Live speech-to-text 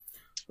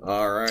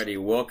Alrighty,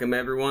 welcome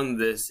everyone.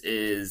 This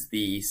is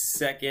the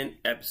second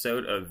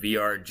episode of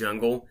VR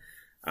Jungle.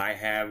 I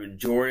have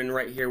Jordan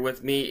right here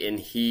with me, and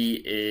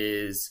he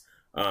is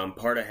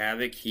part of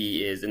Havoc.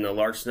 He is in the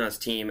Larcenauts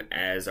team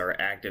as our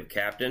active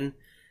captain.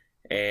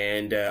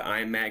 And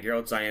I'm Matt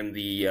Geraltz. I am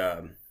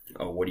the,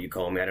 what do you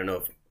call me? I don't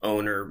know if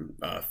owner,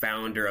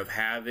 founder of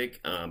Havoc,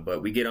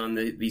 but we get on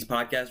these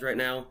podcasts right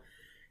now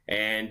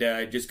and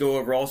just go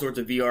over all sorts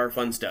of VR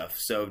fun stuff.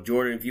 So,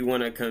 Jordan, if you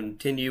want to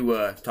continue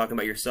talking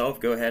about yourself,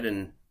 go ahead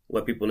and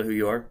let people know who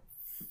you are.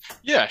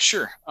 Yeah,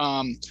 sure.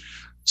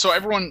 So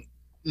everyone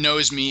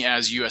knows me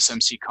as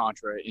USMC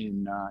Contra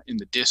in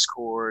the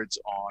Discords,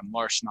 on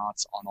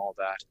Larcenauts, on all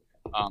that.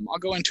 I'll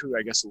go into,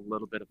 I guess, a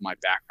little bit of my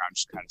background,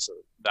 just kind of so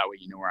that way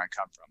you know where I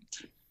come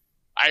from.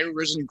 I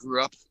originally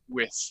grew up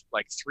with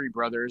like three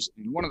brothers,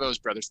 and one of those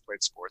brothers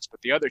played sports,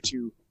 but the other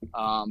two,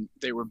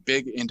 they were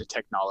big into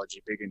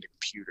technology, big into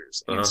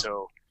computers. And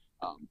so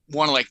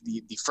one of like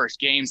the first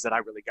games that I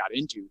really got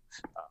into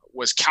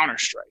was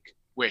Counter-Strike,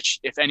 which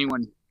if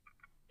anyone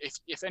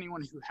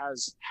who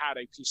has had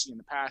a PC in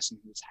the past and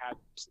who's had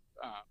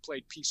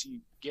played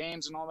PC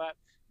games and all that,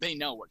 they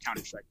know what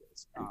Counter-Strike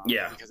is.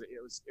 Because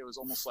it was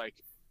almost like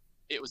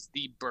it was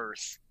the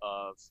birth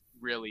of,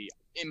 really,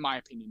 in my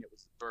opinion, it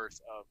was the birth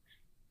of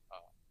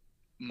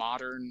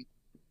modern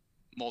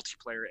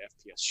multiplayer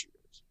FPS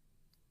shooters.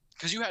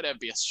 Because you had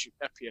FPS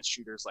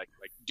shooters like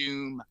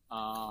Doom,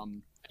 a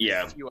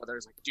few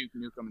others like Duke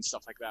Nukem and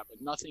stuff like that, but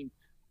nothing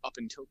up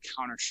until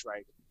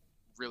Counter-Strike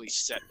really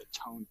set the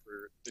tone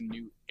for the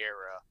new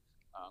era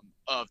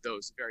of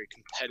those very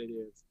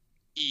competitive,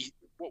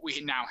 what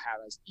we now have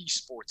as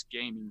esports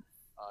gaming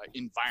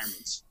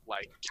environments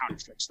like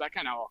Counter-Strike. So that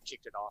kind of all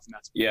kicked it off, and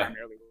that's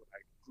primarily what I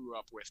grew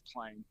up with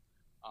playing.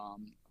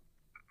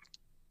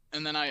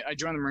 And then I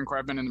joined the Marine Corps.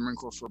 I've been in the Marine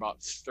Corps for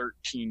about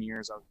 13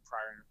 years. I was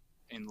prior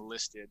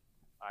enlisted.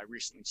 I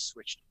recently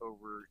switched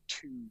over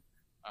to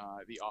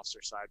the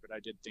officer side, but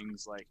I did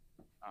things like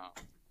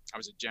I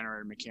was a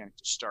generator mechanic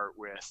to start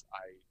with.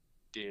 I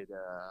did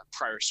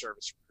prior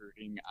service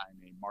recruiting. I'm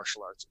a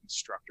martial arts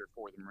instructor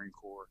for the Marine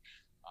Corps,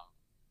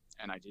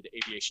 and I did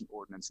aviation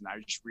ordnance. And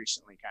I just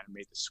recently kind of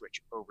made the switch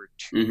over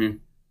to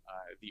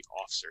the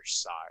officer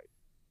side,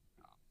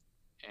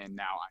 and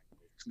now I'm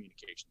a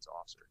communications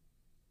officer.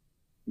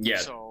 Yeah.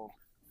 So,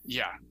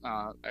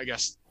 I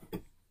guess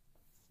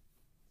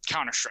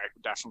Counter-Strike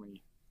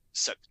definitely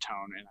set the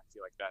tone, and I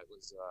feel like that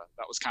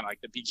was kind of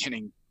like the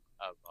beginning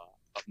of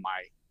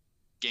my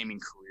gaming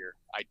career.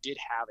 I did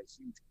have a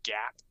huge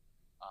gap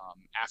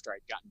after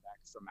I'd gotten back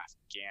from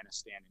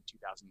Afghanistan in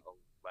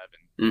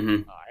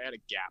 2011. I had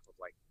a gap of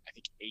like I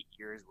think 8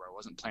 years where I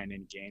wasn't playing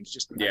any games.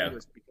 Just it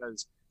was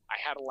because I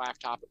had a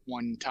laptop at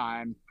one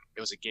time. It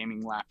was a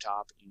gaming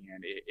laptop,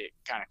 and it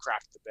kind of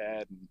crapped the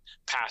bed, and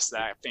past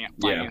that,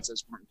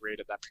 finances weren't great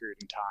at that period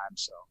in time.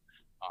 So,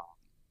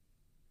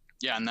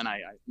 and then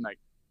I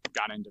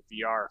got into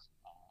VR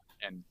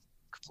and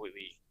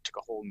completely took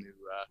a whole new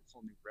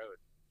road.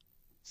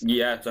 So,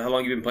 so how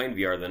long have you been playing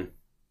VR then?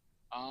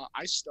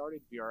 I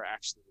started VR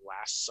actually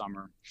last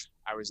summer.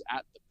 I was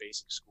at the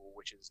basic school,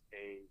 which is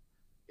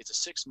it's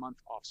a 6-month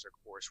officer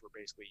course where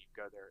basically you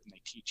go there and they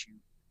teach you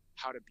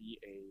how to be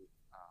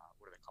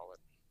what do they call it?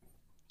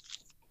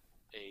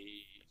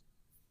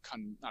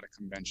 Not a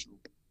conventional,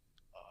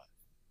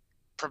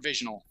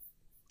 provisional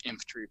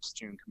infantry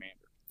platoon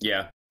commander.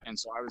 Yeah. And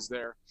so I was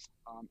there,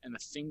 and the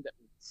thing that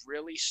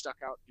really stuck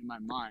out in my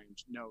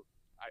mind,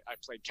 I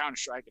played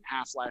Counter-Strike and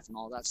Half-Life and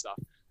all that stuff,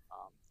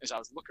 is I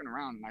was looking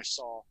around and I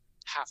saw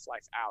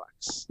Half-Life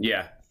Alyx.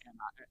 Yeah. And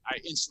I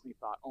instantly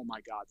thought, oh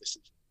my God, this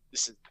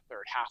is the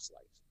third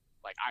Half-Life.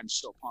 Like, I'm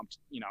so pumped.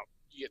 You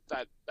get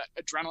that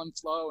adrenaline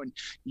flow, and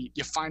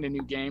you find a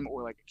new game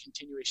or like a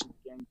continuation of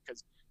the game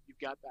because you've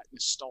got that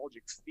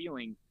nostalgic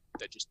feeling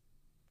that just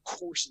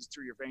courses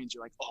through your veins.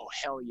 You're like, oh,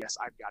 hell yes,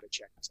 I've got to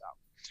check this out.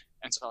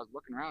 And so I was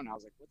looking around and I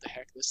was like, what the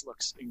heck? This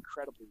looks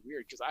incredibly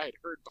weird, because I had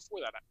heard before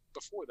that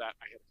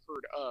I had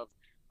heard of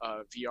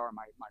VR.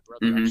 My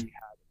brother actually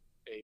had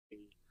a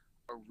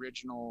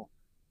original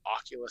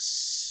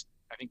Oculus,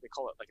 I think they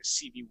call it like a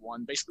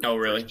CV1, basically. Oh,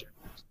 really?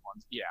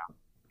 Yeah.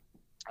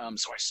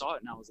 So I saw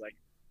it and I was like,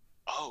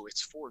 oh,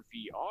 it's for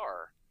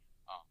VR.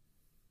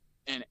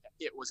 And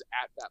it was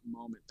at that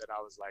moment that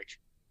I was like,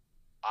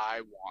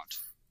 I want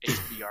a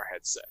VR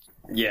headset.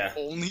 Yeah.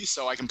 Only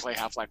so I can play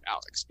Half-Life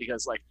Alyx.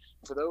 Because, like,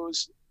 for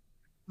those,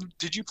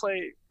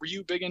 were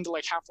you big into,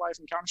 like, Half-Life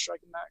and Counter-Strike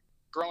and that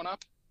growing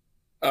up?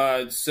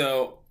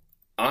 So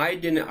I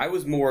didn't. I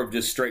was more of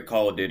just straight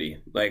Call of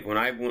Duty. Like, when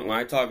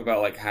I talk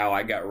about, like, how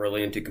I got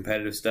really into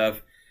competitive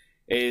stuff,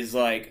 is,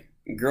 like,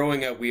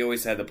 growing up, we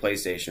always had the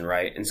PlayStation,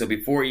 right? And so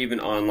before even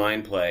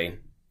online play,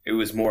 it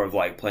was more of,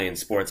 like, playing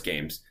sports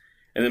games.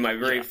 And then my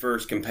very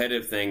first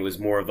competitive thing was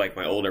more of like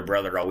my older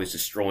brother always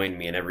destroying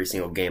me in every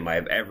single game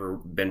I've ever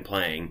been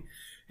playing.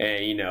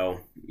 And,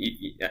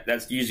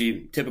 that's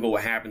usually typical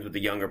what happens with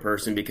the younger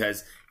person,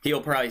 because he'll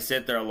probably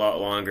sit there a lot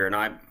longer. And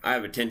I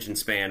have attention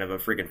span of a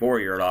freaking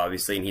 4-year-old,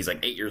 obviously, and he's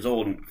like 8 years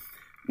old. And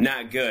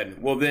Not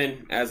good. Well,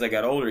 then, as I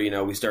got older,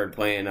 we started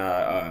playing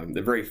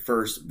the very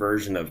first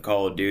version of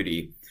Call of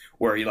Duty,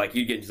 where you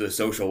get into the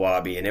social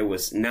lobby, and it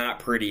was not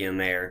pretty in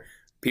there.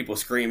 People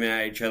screaming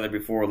at each other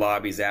before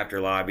lobbies,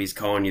 after lobbies,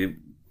 calling you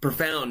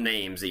profound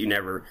names that you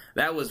never.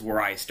 That was where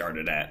I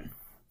started at.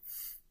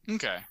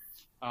 Okay.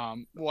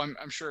 Well,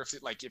 I'm sure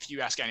if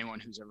you ask anyone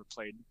who's ever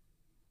played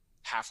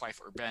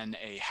Half-Life or been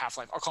a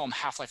Half-Life, I'll call them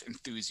Half-Life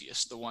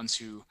enthusiasts, the ones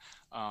who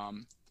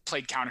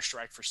played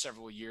Counter-Strike for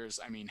several years.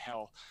 I mean,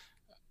 hell,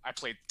 I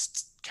played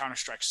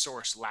Counter-Strike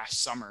Source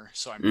last summer,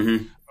 so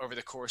over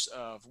the course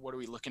of, what are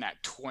we looking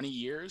at, 20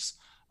 years?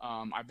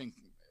 I've been,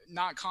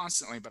 not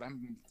constantly, but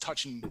I'm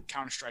touching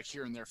Counter-Strike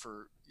here and there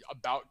for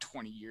about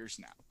 20 years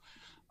now.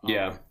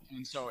 Yeah.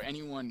 And so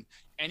anyone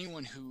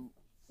who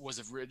was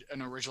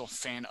an original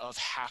fan of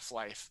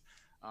Half-Life,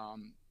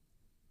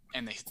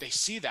 and they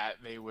see that,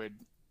 they would,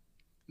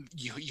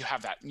 you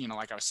have that,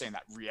 like I was saying,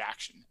 that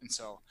reaction. And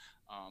so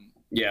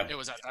it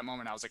was at that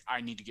moment I was like,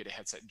 I need to get a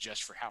headset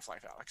just for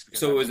Half-Life Alyx.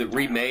 So was it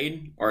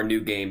remade or a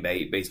new game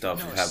based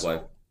off of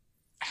Half-Life? So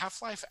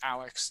Half-Life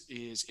Alyx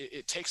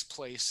it takes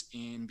place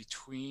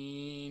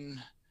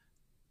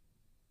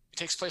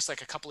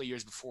like a couple of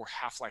years before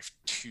Half-Life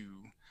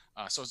 2.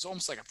 So it's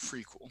almost like a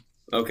prequel.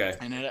 Okay.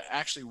 And it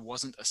actually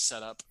wasn't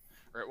set up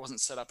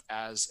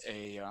as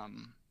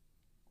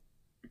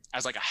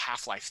like a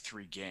Half-Life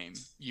 3 game.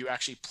 You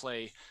actually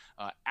play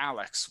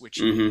Alyx,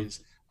 which is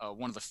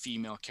one of the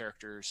female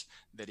characters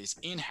that is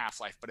in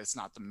Half-Life, but it's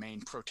not the main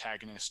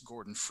protagonist,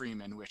 Gordon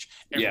Freeman, which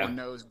everyone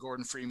knows.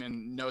 Gordon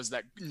Freeman knows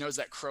that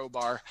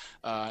crowbar,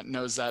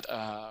 knows that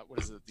what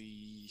is it?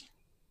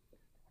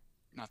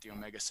 Not the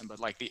Omega symbol,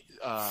 like the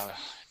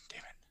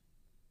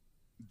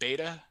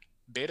beta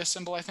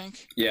symbol, I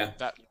think. Yeah.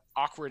 That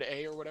awkward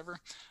A or whatever.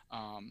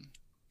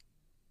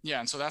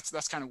 And so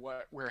that's kind of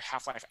where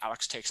Half-Life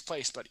Alyx takes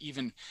place. But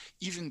even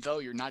though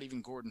you're not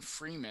even Gordon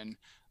Freeman,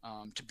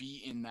 to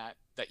be in that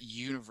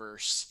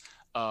universe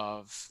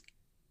of,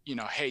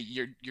 hey,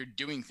 you're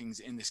doing things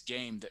in this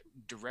game that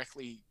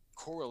directly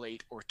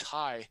correlate or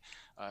tie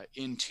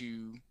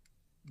into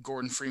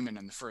Gordon Freeman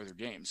and the further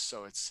games.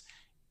 So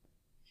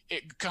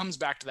it comes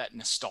back to that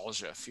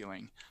nostalgia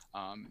feeling,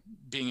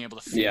 being able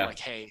to feel like,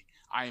 hey,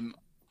 I'm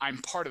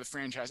part of the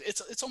franchise.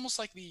 It's almost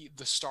like the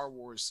Star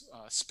Wars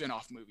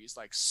spin-off movies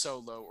like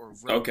Solo or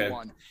Rogue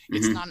One.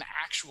 It's not an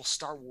actual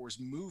Star Wars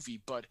movie,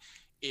 but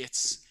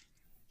it's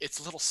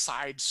little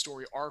side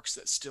story arcs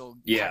that still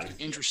have you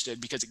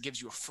interested because it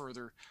gives you a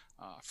further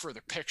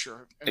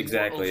picture.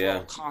 Exactly.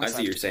 Yeah. I see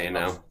what you're saying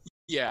now.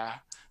 Yeah.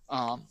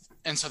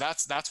 And so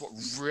that's what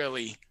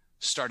really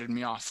started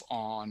me off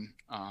on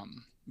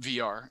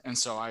VR, and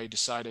so I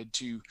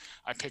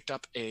picked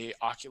up a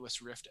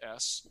Oculus Rift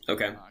S.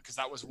 Okay. Because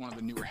that was one of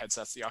the newer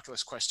headsets. The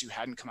Oculus Quest 2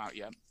 hadn't come out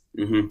yet.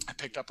 I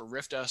picked up a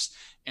Rift S,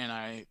 and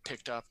I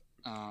picked up.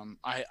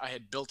 I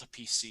had built a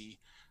PC,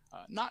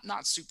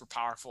 not super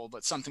powerful,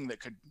 but something that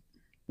could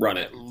run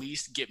it. At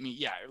least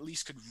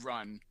could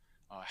run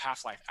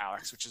Half-Life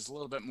Alyx, which is a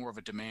little bit more of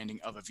a demanding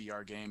of a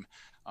VR game.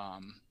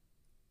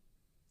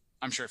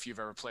 I'm sure if you've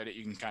ever played it,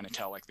 you can kind of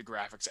tell, like, the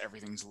graphics,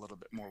 everything's a little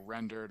bit more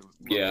rendered, a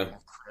little bit more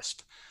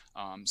crisp.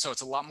 So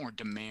it's a lot more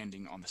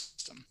demanding on the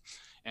system.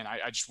 And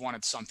I just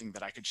wanted something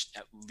that I could just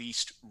at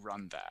least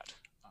run that.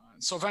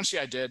 So eventually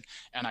I did,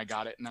 and I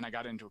got it. And then I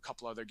got into a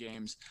couple other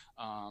games.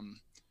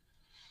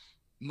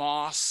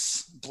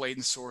 Moss, Blade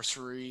and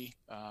Sorcery,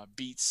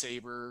 Beat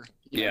Saber,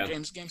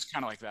 games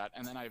kind of like that.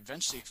 And then I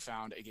eventually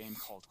found a game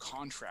called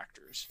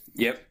Contractors.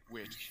 Yep.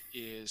 Which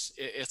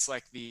it's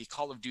like the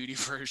Call of Duty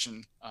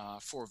version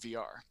for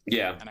VR.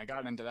 Yeah. And I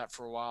got into that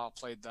for a while,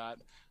 played that,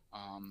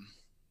 and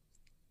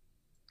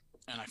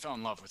I fell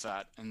in love with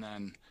that. And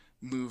then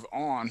move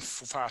on,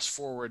 fast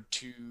forward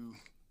to,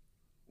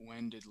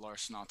 when did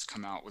Larcenauts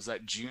come out? Was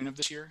that June of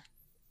this year?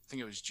 I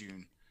think it was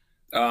June.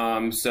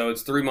 So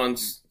it's 3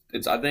 months.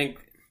 I think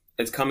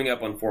it's coming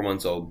up on 4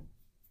 months old.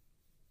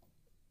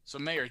 So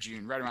May or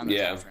June, right around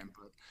that time frame.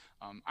 But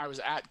I was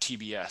at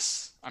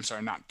TBS. I'm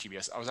sorry, not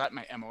TBS. I was at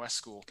my MOS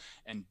school,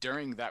 and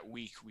during that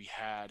week we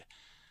had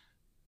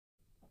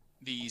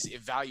these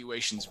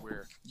evaluations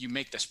where you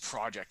make this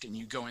project and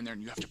you go in there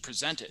and you have to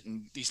present it.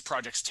 And these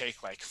projects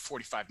take like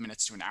 45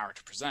 minutes to an hour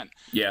to present.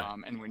 Yeah.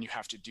 And when you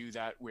have to do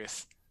that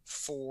with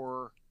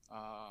four,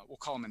 we'll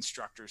call them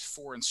instructors,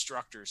 4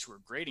 instructors who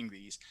are grading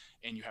these,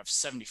 and you have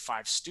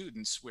 75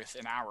 students with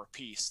an hour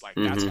apiece, like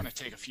that's going to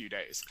take a few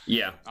days.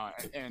 Yeah.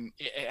 And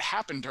it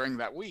happened during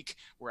that week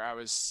where I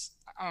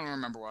don't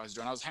remember what I was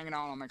doing. I was hanging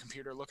out on my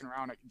computer, looking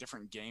around at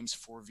different games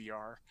for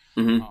VR.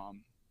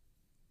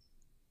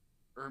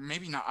 Or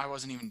maybe not, I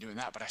wasn't even doing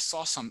that, but I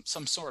saw some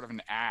sort of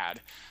an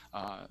ad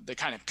that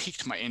kind of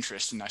piqued my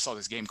interest, and I saw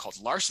this game called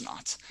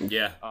Larcenauts.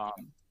 Yeah.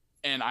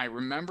 And I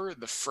remember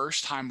the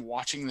first time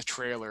watching the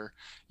trailer,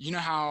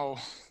 that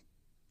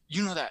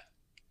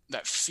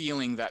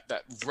feeling,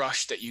 that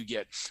rush that you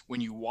get when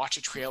you watch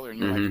a trailer and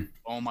you're like,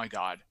 oh my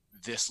God,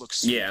 this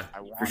looks sweet. Yeah,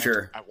 I want for it.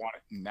 sure. I want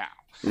it now.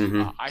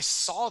 I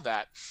saw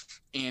that,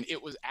 and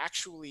it was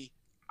actually,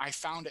 I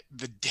found it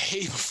the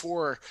day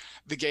before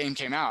the game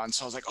came out. And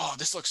so I was like, oh,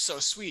 this looks so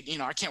sweet. You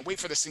know, I can't wait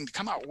for this thing to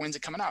come out. When's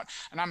it coming out?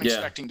 And I'm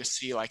expecting to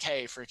see like,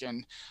 hey,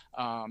 freaking,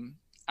 I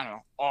don't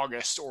know,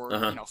 August or,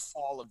 you know,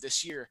 fall of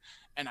this year.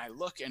 And I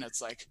look and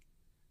it's like,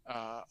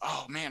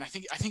 oh man, I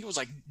think it was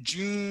like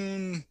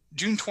June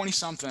 20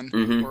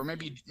 something, or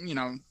maybe, you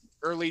know,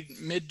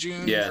 mid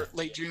June, or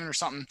late June or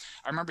something.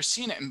 I remember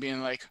seeing it and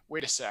being like,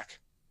 wait a sec.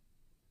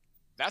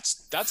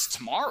 That's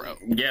tomorrow.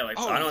 Yeah, like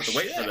I don't have to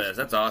wait for this.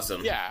 That's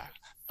awesome. Yeah.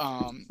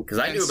 Because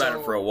I knew about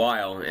it for a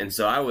while, and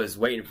so I was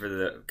waiting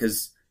for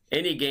because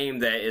any game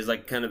that is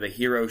like kind of a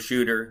hero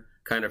shooter,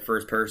 kind of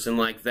first person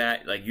like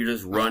that, like you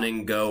just run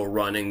and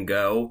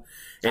go.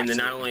 And then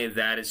not only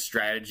that, it's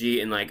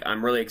strategy, and like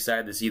I'm really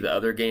excited to see the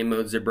other game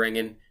modes they're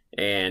bringing,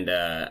 and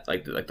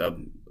like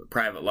the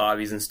private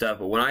lobbies and stuff.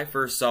 But when I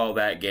first saw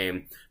that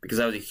game,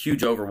 because I was a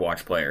huge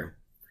Overwatch player,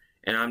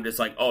 and I'm just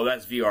like, oh,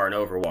 that's VR and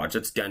Overwatch.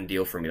 That's a done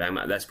deal for me.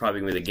 That's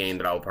probably going to be the game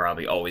that I'll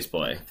probably always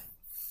play.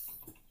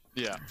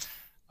 Yeah.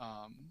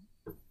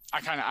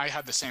 I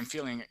had the same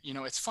feeling. You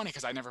know, it's funny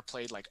because I never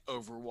played like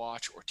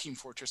Overwatch or Team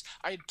Fortress.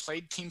 I had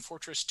played Team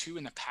Fortress 2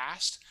 in the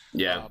past,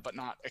 but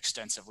not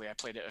extensively. I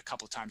played it a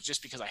couple of times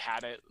just because I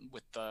had it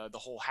with the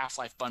whole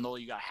Half-Life bundle.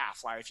 You got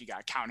Half-Life, you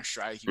got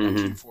Counter-Strike, you got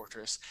Team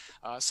Fortress.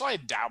 So I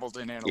dabbled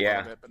in it a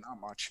little bit, but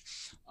not much.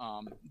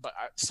 But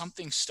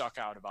something stuck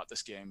out about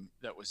this game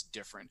that was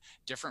different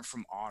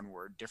from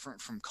Onward,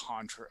 different from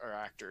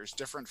Contractors,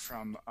 different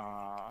from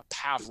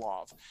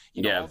Pavlov.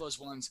 You know, all those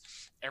ones,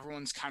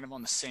 everyone's kind of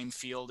on the same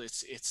field.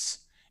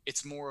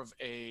 It's more of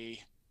a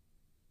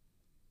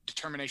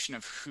determination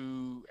of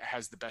who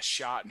has the best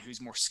shot and who's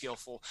more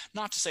skillful.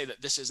 Not to say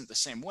that this isn't the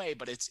same way,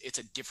 but it's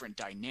a different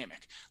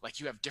dynamic.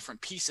 Like you have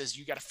different pieces,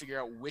 you got to figure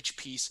out which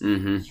piece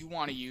you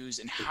want to use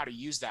and how to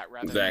use that,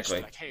 rather than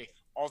just like, hey,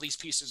 all these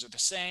pieces are the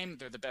same,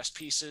 they're the best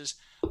pieces.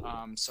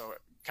 So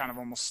kind of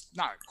almost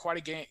not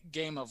quite a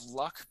game of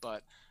luck,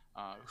 but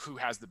who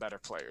has the better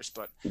players.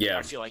 But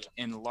I feel like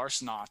in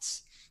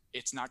Larcenauts,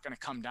 it's not going to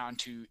come down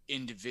to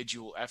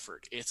individual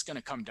effort. It's going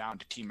to come down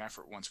to team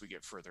effort once we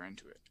get further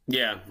into it.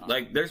 Yeah,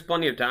 like there's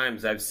plenty of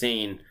times I've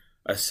seen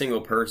a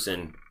single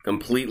person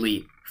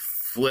completely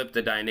flip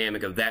the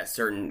dynamic of that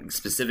certain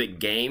specific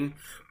game,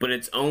 but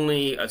it's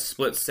only a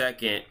split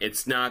second.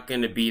 It's not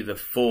going to be the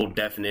full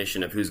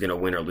definition of who's going to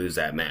win or lose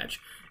that match.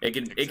 It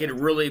could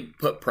really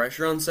put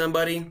pressure on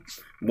somebody,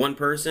 one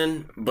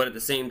person, but at the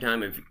same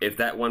time, if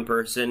that one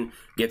person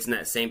gets in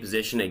that same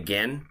position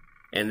again,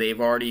 and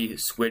they've already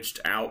switched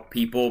out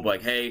people,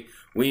 like, hey,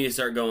 we need to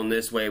start going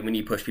this way. We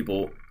need to push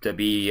people to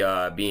be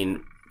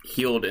being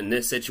healed in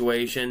this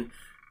situation.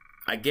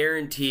 I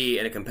guarantee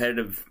in a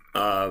competitive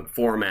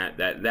format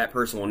that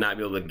person will not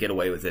be able to get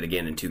away with it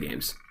again in 2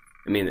 games.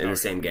 I mean, in the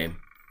same game.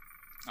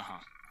 I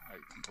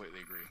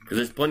completely agree. Because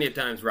there's plenty of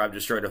times where I've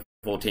destroyed a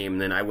full team,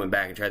 and then I went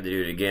back and tried to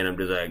do it again. I'm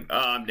just like, oh,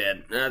 I'm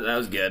dead. That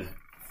was good.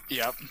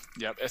 Yep.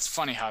 It's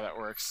funny how that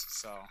works.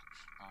 So,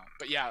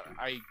 but yeah,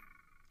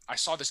 I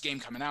saw this game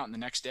coming out, and the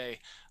next day,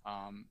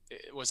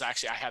 it was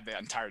actually, I had the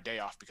entire day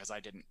off because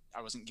I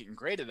wasn't getting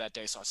graded that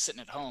day, so I was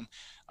sitting at home,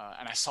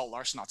 and I saw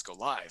Larcenauts go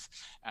live,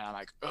 and I'm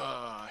like,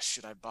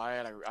 should I buy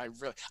it?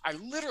 I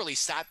literally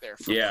sat there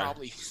for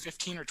probably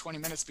 15 or 20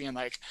 minutes being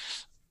like,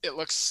 it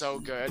looks so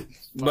good,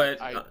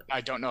 but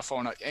I don't know if I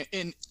want to.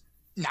 And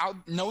now,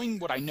 knowing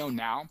what I know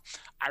now,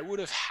 I would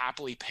have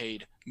happily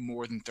paid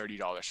more than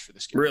 $30 for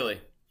this game.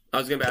 Really? I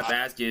was going to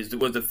ask you,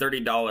 was the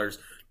 $30,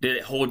 did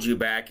it hold you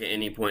back at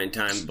any point in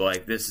time?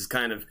 Like, this is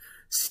kind of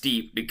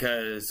steep,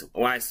 because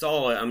when I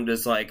saw it, I'm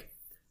just like,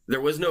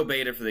 there was no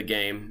beta for the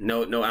game.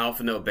 No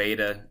alpha, no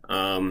beta.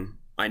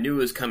 I knew it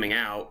was coming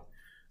out,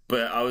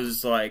 but I was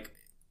just like,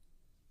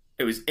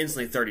 it was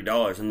instantly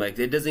 $30. I'm like,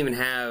 it doesn't even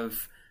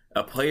have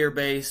a player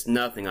base,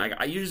 nothing. Like,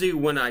 I usually,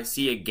 when I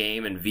see a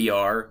game in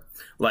VR,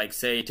 like,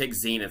 say, take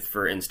Zenith,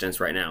 for instance,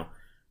 right now.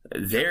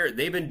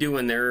 They've been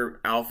doing their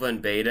alpha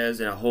and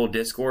betas in a whole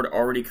Discord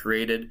already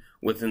created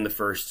within the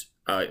first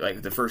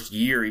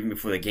year, even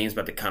before the game's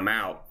about to come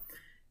out,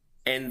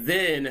 and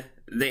then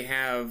they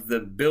have the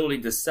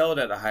ability to sell it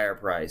at a higher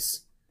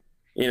price.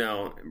 You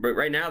know, but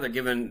right now they're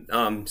giving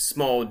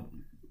small,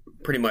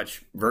 pretty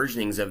much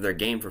versionings of their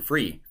game for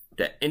free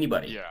to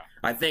anybody. Yeah,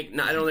 I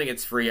don't think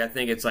it's free. I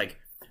think it's like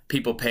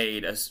people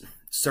paid a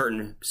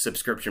certain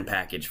subscription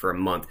package for a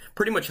month,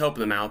 pretty much helping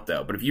them out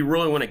though. But if you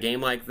really want a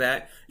game like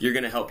that, you're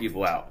going to help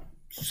people out.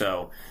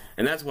 So,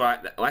 and that's why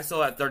I saw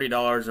that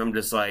 $30, I'm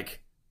just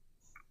like,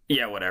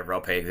 yeah, whatever,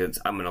 I'll pay it.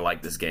 I'm going to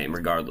like this game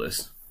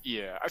regardless.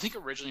 Yeah, I think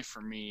originally for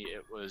me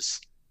it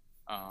was,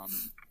 I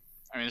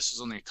mean, this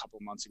was only a couple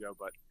months ago,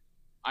 but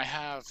I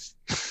have,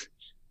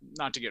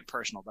 not to get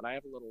personal, but I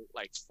have a little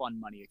like fun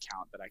money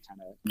account that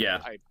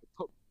I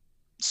put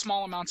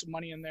small amounts of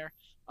money in there.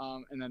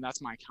 And then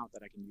that's my account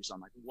that I can use on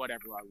like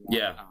whatever I want.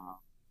 Yeah.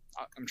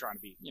 I'm trying to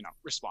be,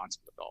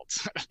 responsible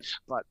adult.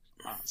 But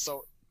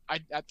so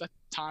at the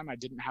time I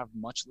didn't have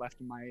much left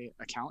in my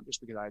account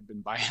just because I had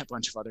been buying a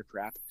bunch of other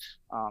crap.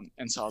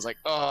 And so I was like,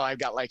 oh, I've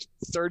got like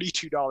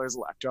 $32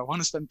 left. Do I want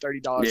to spend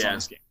 $30 on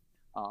this game?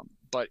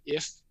 But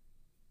if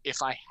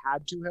I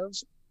had to have,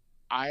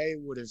 I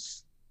would have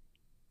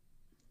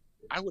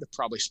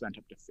probably spent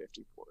up to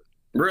 50 for it.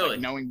 Really? Like,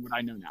 knowing what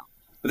I know now.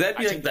 But that'd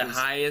be like the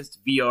highest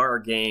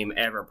VR game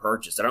ever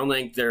purchased. I don't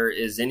think there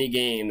is any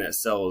game that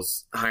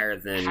sells higher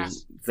than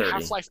 30.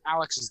 Half-Life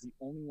Alyx is the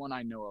only one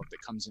I know of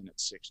that comes in at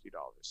 $60.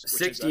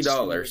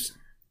 $60.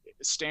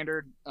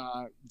 Standard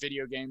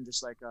video game,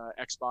 just like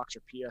Xbox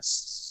or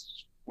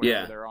PS,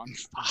 whatever they're on,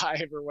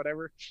 5 or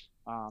whatever.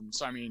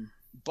 So, I mean,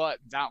 but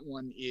that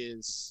one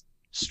is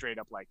straight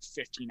up like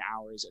 15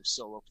 hours of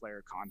solo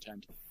player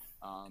content.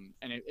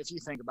 And if you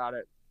think about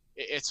it,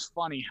 it's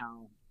funny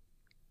how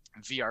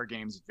VR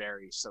games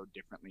vary so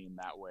differently in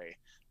that way.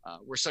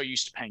 We're so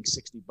used to paying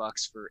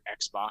 $60 for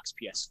Xbox,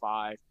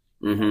 PS5,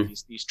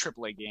 these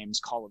AAA games,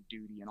 Call of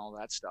Duty, and all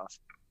that stuff.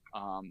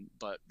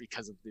 But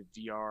because of the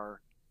VR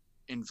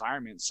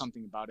environment,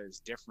 something about it is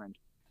different,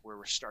 where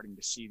we're starting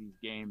to see these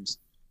games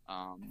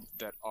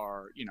that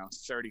are,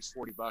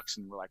 $30-$40,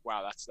 and we're like,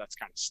 wow, that's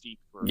kind of steep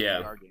for a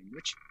VR game.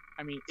 Which,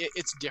 I mean,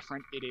 it's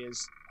different. It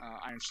is.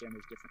 I understand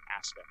there's different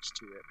aspects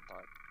to it,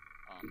 but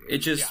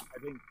I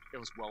think it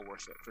was well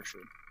worth it for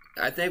sure.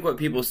 I think what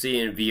people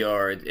see in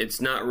VR, it's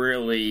not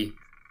really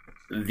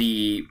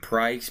the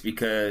price,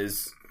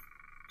 because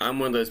I'm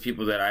one of those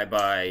people that I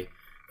buy,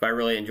 if I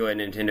really enjoy a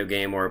Nintendo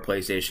game or a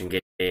PlayStation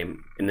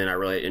game, and then I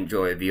really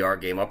enjoy a VR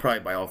game, I'll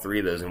probably buy all 3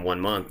 of those in 1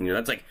 month.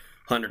 That's like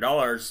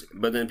 $100,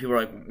 but then people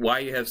are like, why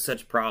you have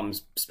such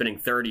problems spending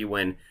 $30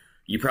 when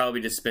you probably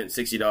just spent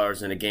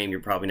 $60 in a game you're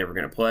probably never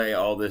going to play,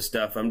 all this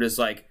stuff. I'm just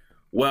like,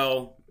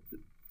 well,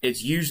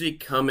 it's usually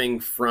coming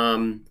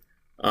from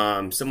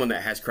someone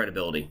that has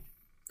credibility.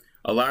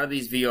 A lot of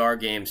these VR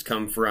games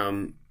come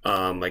from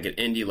like an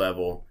indie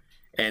level,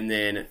 and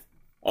then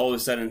all of a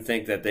sudden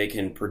think that they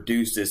can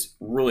produce this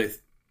really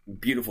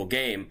beautiful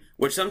game,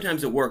 which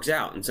sometimes it works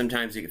out and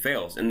sometimes it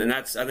fails. And then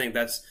I think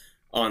that's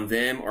on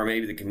them, or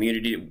maybe the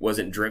community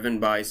wasn't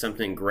driven by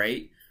something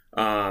great.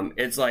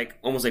 It's like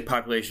almost like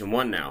Population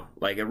 1 now.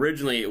 Like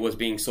originally it was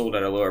being sold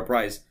at a lower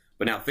price,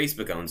 but now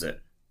Facebook owns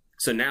it.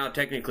 So now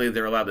technically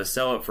they're allowed to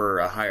sell it for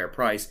a higher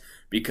price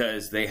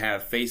because they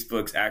have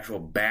Facebook's actual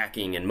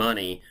backing and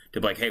money to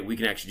be like, hey, we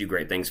can actually do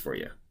great things for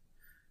you.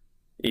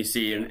 You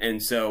see,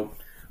 and so,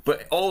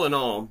 but all in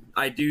all,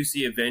 I do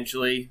see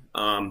eventually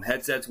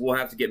headsets will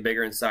have to get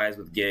bigger in size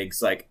with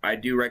gigs. Like I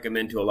do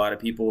recommend to a lot of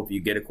people, if you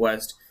get a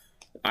Quest,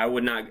 I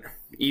would not,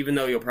 even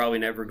though you'll probably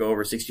never go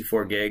over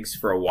 64 gigs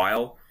for a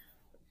while,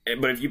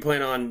 but if you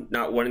plan on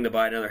not wanting to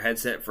buy another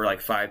headset for like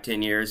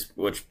 5-10 years,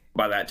 which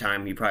by that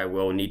time you probably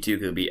will need to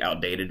because it'll be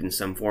outdated in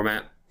some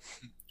format.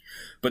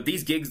 But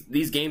these games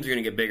are going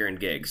to get bigger in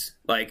gigs.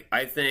 Like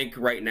I think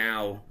right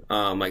now,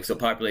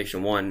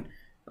 Population 1,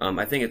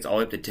 I think it's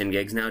all up to 10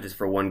 gigs now just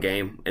for one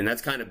game, and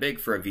that's kind of big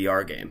for a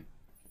VR game.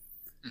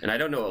 And I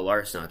don't know what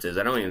Larcenauts is.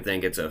 I don't even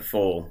think it's a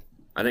full.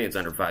 I think it's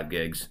under 5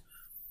 gigs.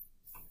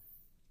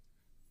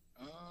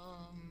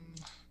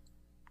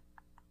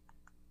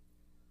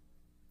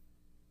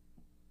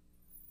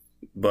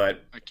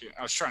 But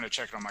I was trying to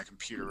check it on my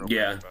computer real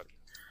quick, but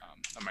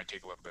that might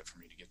take a little bit for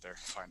me to get there and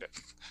find it.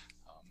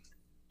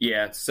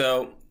 Yeah,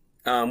 so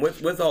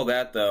with all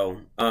that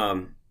though,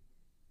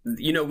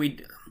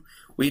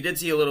 we did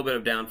see a little bit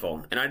of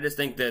downfall, and I just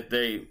think that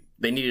they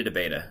needed a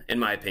beta, in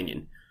my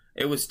opinion.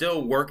 It was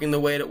still working the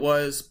way it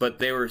was, but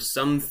there were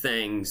some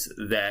things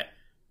that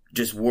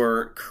just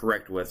weren't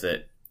correct with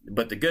it.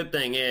 But the good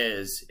thing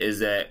is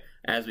that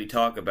as we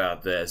talk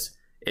about this,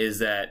 is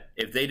that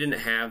if they didn't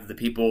have the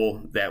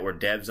people that were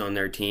devs on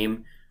their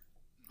team,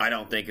 I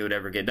don't think it would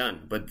ever get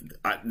done. But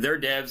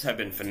their devs have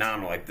been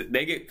phenomenal. Like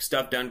they get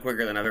stuff done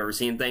quicker than I've ever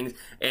seen things,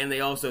 and they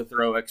also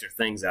throw extra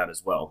things out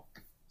as well.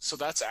 So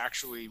that's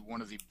actually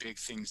one of the big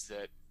things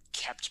that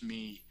kept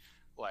me,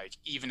 like,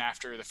 even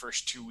after the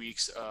first 2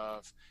 weeks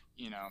of,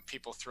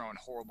 people throwing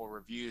horrible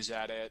reviews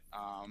at it,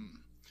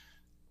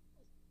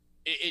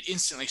 it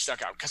instantly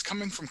stuck out. Because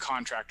coming from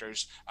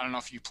contractors, I don't know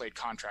if you played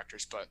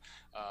Contractors, but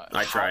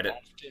I tried it.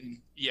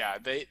 Yeah,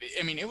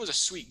 it was a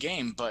sweet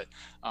game, but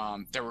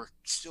there were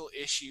still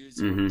issues,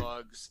 there were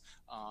bugs,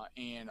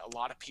 and a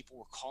lot of people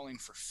were calling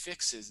for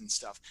fixes and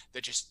stuff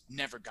that just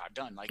never got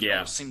done. Like,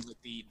 it seemed like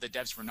the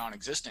devs were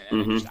non-existent, and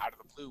then just out of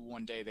the blue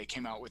one day they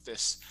came out with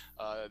this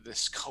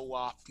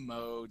co-op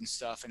mode and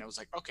stuff, and it was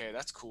like, okay,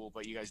 that's cool,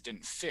 but you guys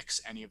didn't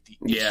fix any of the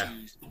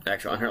issues.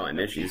 Actual underlying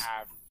issues.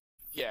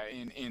 Yeah,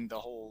 in the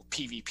whole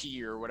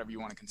PvP or whatever you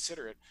want to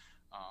consider it.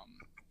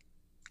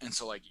 And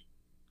so, like,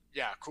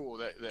 yeah, cool,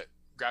 that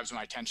grabs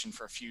my attention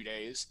for a few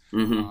days.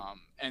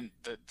 And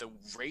the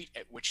rate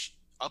at which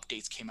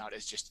updates came out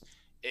is just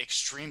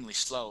extremely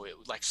slow.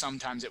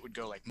 Sometimes it would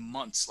go like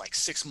months, like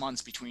 6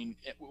 months between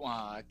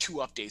 2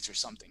 updates or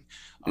something.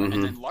 And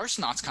then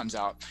Larcenauts comes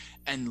out,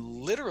 and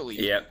literally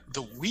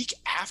the week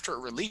after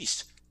it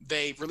released,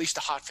 they released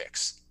a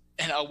hotfix.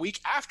 And a week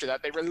after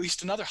that, they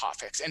released another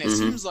hotfix. And it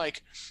seems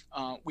like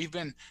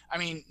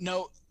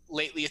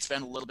lately it's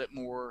been a little bit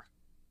more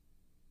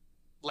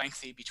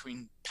lengthy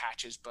between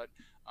patches, but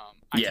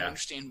I can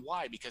understand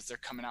why, because they're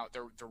coming out,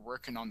 they're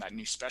working on that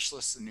new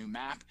specialist, the new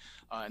map,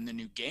 and the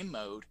new game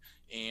mode,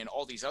 and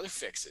all these other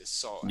fixes.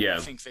 So I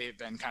think they've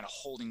been kind of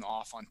holding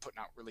off on putting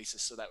out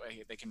releases so that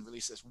way they can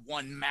release this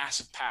one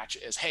massive patch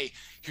as, hey,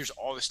 here's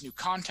all this new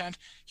content,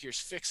 here's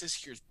fixes,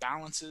 here's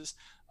balances,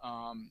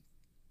 and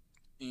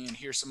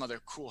here's some other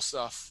cool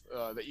stuff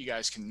that you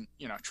guys can,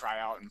 try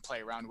out and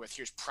play around with.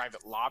 Here's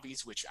private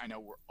lobbies, which I know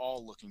we're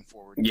all looking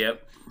forward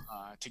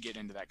to get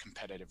into that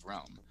competitive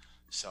realm.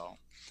 So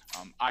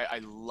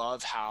I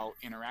love how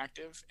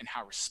interactive and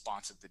how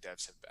responsive the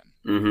devs have been.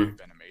 Mm-hmm. They've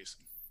been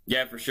amazing.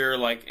 Yeah, for sure.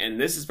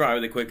 And this is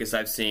probably the quickest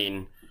I've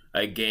seen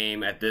a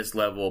game at this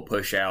level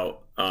push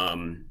out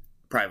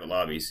private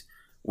lobbies.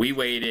 We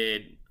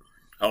waited,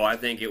 I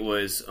think it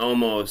was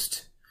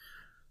almost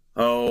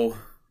 8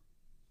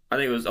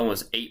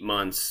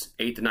 months,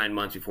 8 to 9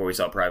 months before we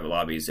saw private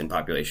lobbies in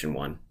Population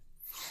 1.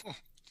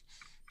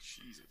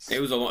 Jesus.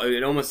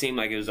 It almost seemed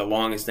like it was the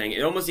longest thing.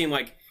 It almost seemed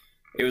like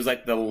it was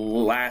like the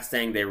last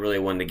thing they really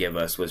wanted to give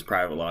us was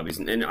private lobbies.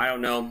 And I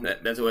don't know,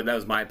 that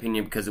was my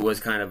opinion, because it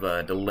was kind of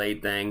a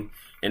delayed thing.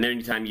 And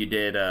anytime you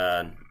did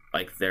go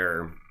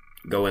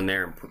in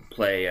there and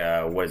play,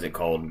 what is it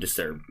called, just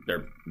their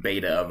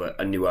beta of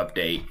a new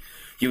update,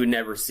 you would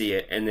never see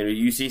it, and then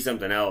you see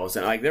something else.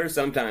 And there's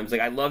sometimes,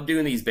 I love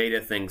doing these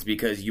beta things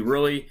because you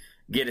really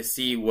get to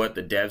see what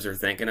the devs are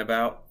thinking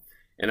about.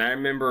 And I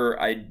remember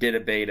I did a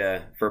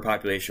beta for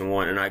Population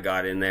 1, and I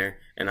got in there,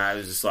 and I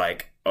was just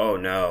like, oh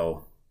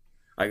no.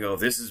 I go,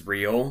 this is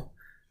real?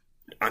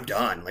 I'm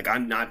done.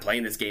 I'm not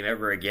playing this game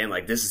ever again.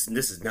 This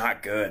is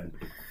not good.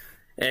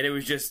 And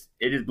it just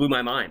blew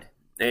my mind.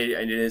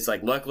 And it's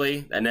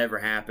luckily that never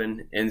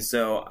happened. And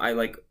so I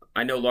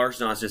know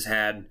Larsenauts just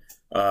had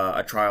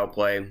a trial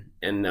play,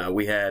 and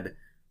we had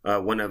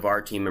one of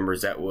our team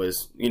members that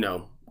was,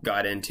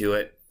 got into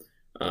it.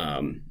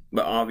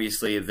 But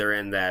obviously they're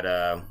in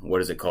that, what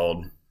is it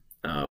called?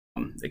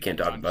 They can't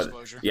talk about it.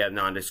 Yeah,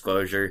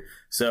 non-disclosure.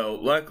 So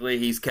luckily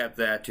he's kept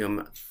that to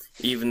him,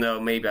 even though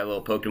maybe I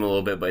poked him a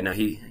little bit, but no,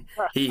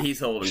 he's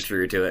holding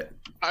true to it.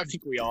 I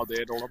think we all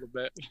did a little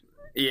bit.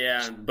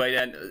 Yeah, but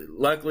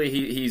luckily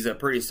he's a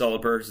pretty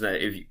solid person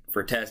that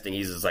for testing,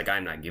 he's just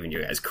I'm not giving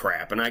you guys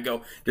crap. And I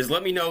go, just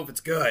let me know if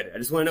it's good. I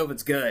just want to know if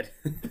it's good.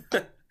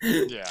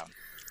 Yeah,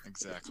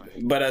 exactly.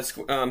 But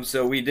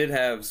so we did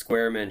have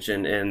Square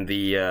mention in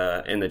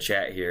the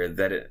chat here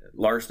that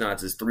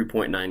Larsenauts is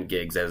 3.9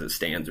 gigs as it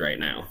stands right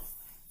now.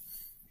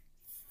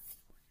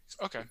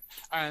 Okay,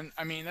 and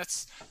I mean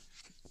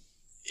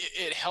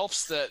it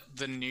helps that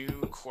the new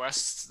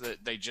quests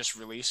that they just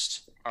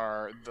released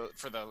are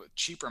for the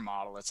cheaper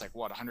model. It's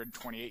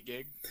 128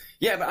 gig.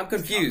 Yeah, but I'm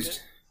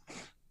confused.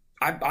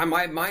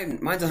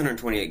 Mine's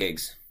 128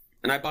 gigs,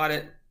 and I bought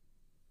it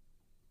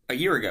a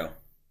year ago.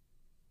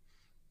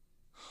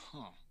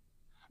 Huh.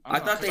 I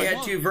thought they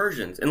had two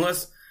versions,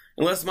 unless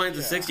mine's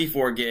a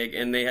 64 gig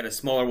and they had a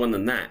smaller one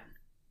than that.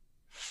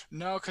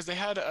 No, because they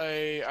had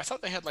I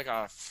thought they had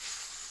a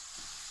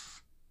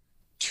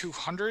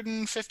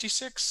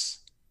 256.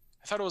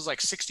 I thought it was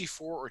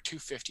 64 or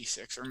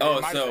 256, or maybe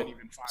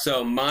even 5.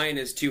 So mine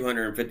is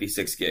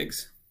 256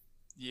 gigs.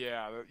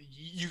 Yeah,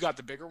 you got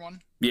the bigger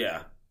one?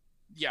 Yeah.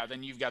 Yeah,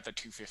 then you've got the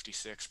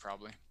 256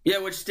 probably. Yeah,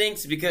 which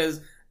stinks because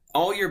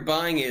all you're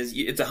buying it's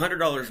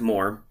 $100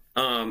 more.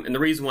 And the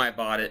reason why I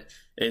bought it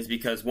is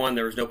because, one,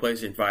 there was no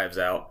PlayStation 5s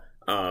out.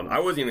 I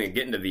wasn't even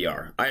getting to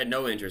VR. I had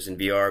no interest in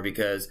VR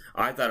because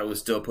I thought it was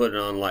still putting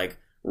on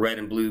red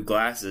and blue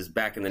glasses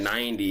back in the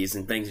 90s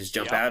and things just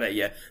jump out at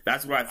you.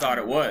 That's what I thought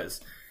it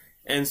was.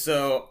 And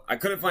so I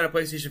couldn't find a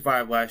PlayStation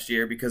 5 last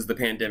year because of the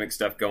pandemic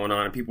stuff going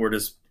on, and people were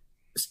just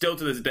still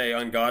to this day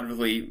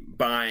ungodly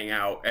buying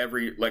out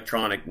every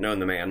electronic known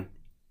to man.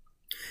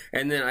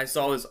 And then I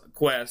saw this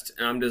Quest,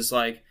 and I'm just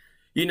like,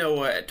 you know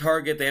what? At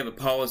Target, they have a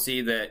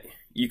policy that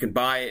you can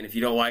buy it, and if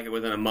you don't like it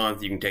within a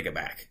month, you can take it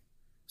back.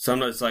 So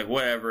I'm just like,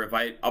 whatever.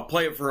 I'll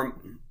play it for a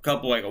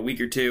couple, a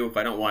week or two. If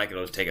I don't like it,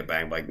 I'll just take it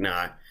back. I'm like,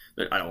 nah,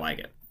 I don't like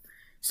it.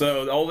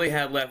 So all they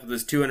had left was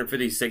this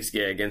 256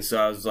 gig, and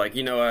so I was like,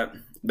 you know what?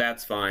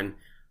 That's fine.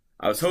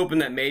 I was hoping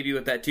that maybe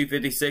with that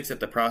 256 that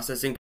the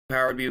processing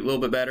power would be a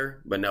little bit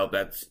better, but nope,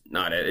 that's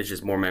not it. It's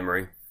just more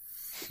memory.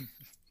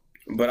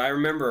 But I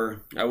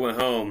remember I went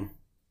home,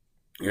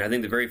 and I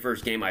think the very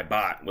first game I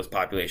bought was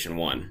Population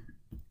 1.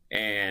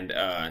 And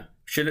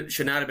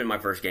should not have been my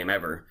first game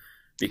ever,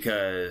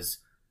 because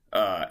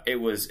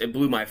it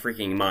blew my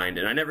freaking mind,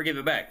 and I never gave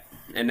it back.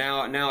 And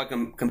now I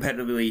can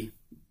competitively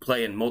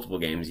play in multiple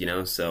games,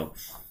 so.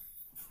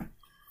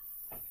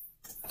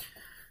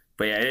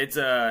 But yeah,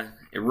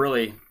 it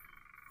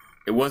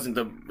wasn't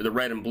the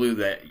red and blue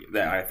that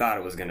I thought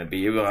it was going to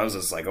be. I was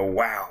just like, oh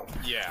wow.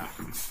 Yeah.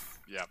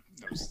 Yep.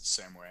 It was the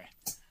same way.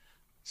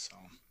 So.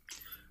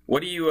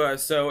 What do you?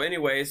 So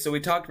we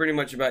talked pretty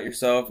much about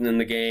yourself and then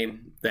the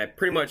game. That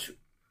pretty much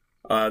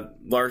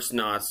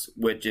Larsenauts,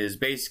 which is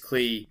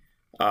basically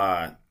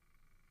the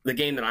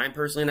game that I'm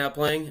personally now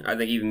playing. I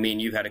think even me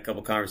and you've had a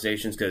couple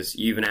conversations because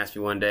you even asked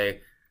me one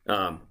day,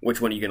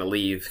 which one are you going to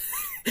leave?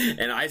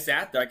 And I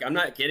sat there, like, I'm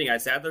not kidding. I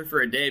sat there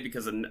for a day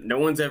because no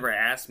one's ever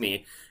asked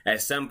me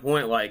at some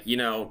point, like,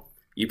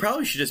 you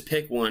probably should just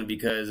pick one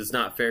because it's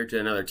not fair to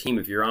another team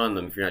if you're on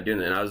them, if you're not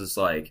doing it. And I was just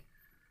like,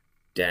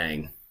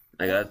 dang,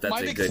 like,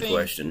 that's a good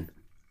question.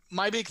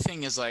 My big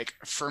thing is, like,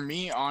 for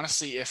me,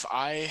 honestly, if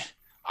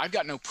I've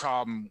got no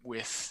problem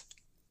with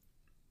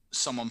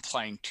someone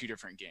playing two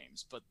different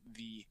games, but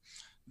the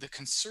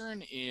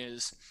concern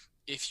is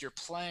if you're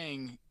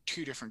playing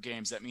two different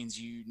games, that means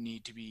you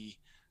need to be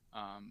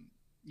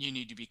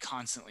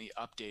constantly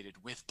updated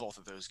with both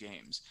of those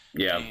games.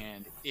 Yeah.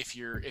 And if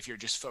you're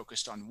just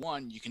focused on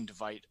one, you can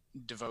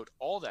devote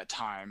all that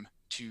time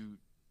to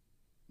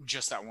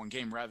just that one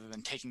game rather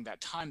than taking that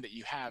time that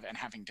you have and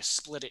having to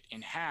split it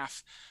in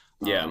half.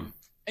 Yeah.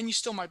 And you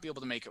still might be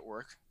able to make it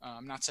work.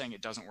 I'm not saying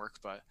it doesn't work,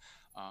 but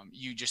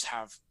you just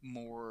have a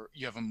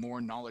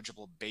more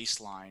knowledgeable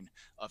baseline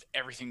of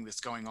everything that's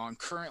going on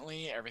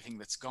currently, everything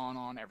that's gone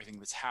on, everything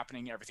that's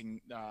happening,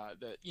 everything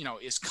that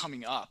is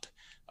coming up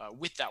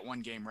with that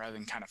one game, rather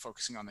than kind of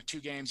focusing on the two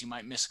games. You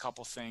might miss a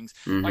couple things.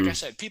 Mm-hmm. Like I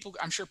said,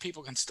 I'm sure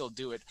people can still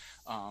do it,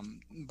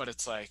 but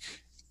it's like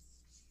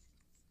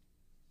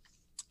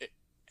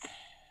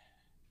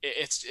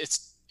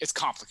it's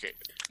complicated.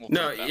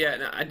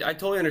 I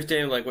totally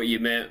understand like what you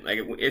meant, like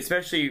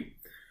especially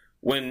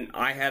when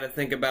I had to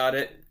think about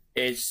it.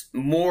 It's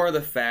more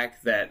the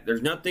fact that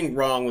there's nothing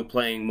wrong with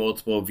playing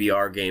multiple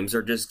VR games,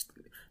 or just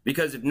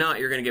because if not,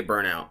 you're going to get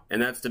burnt out.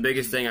 And that's the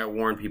biggest thing I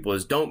warn people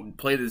is don't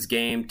play this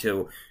game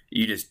till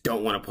you just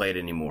don't want to play it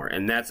anymore.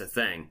 And that's a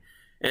thing.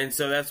 And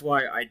so that's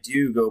why I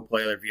do go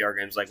play other VR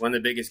games. Like one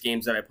of the biggest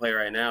games that I play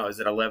right now is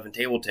at 11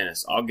 table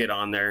tennis. I'll get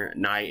on there at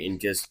night and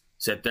just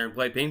sit there and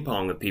play ping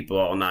pong with people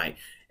all night.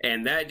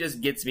 And that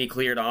just gets me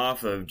cleared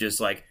off of just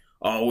like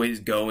always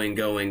going.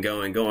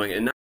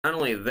 And not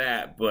only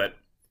that, but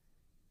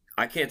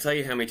I can't tell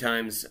you how many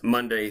times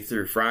Monday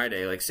through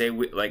Friday, like say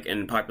like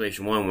in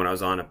Population 1 when I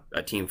was on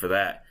a team for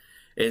that,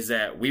 is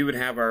that we would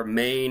have our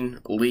main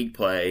league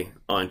play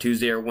on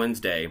Tuesday or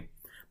Wednesday,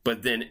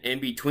 but then in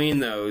between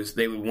those,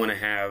 they would want to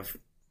have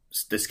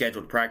the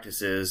scheduled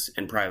practices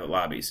in private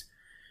lobbies.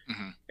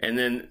 Mm-hmm. And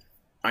then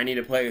I need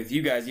to play with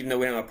you guys, even though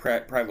we don't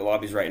have private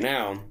lobbies right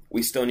now,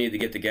 we still need to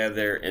get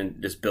together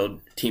and just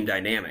build team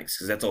dynamics,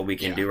 because that's all we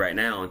can do right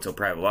now until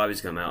private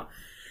lobbies come out.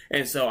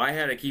 And so I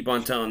had to keep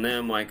on telling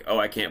them, like, oh,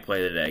 I can't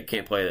play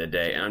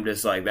today. And I'm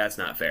just like, that's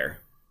not fair.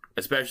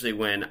 Especially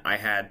when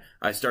I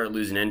started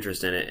losing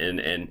interest in it.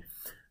 And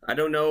I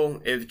don't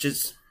know if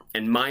just,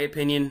 in my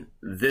opinion,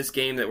 this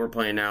game that we're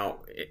playing now,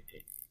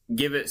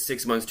 give it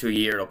 6 months to a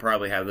year, it'll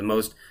probably have the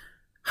most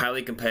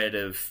highly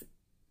competitive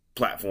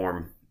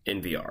platform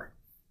in VR.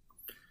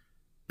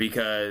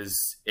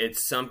 Because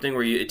it's something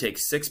where it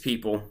takes 6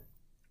 people,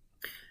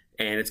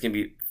 and it's going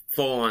to be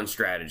full-on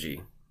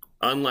strategy.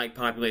 Unlike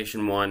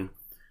Population 1,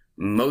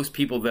 most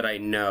people that I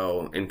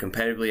know and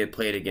competitively have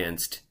played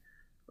against,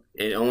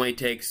 it only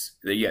takes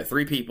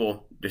 3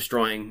 people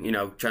destroying,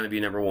 trying to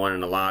be number 1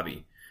 in a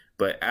lobby.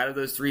 But out of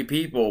those 3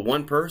 people,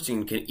 one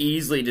person can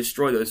easily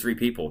destroy those 3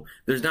 people.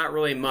 There's not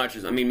really much.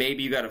 I mean,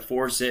 maybe you got to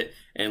force it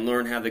and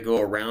learn how to go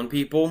around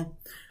people.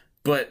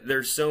 But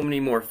there's so many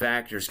more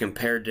factors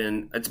compared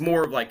to, it's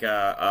more of like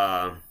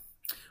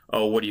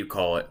what do you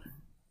call it?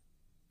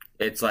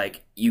 It's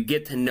like you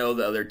get to know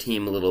the other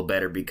team a little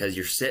better because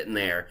you're sitting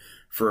there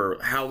for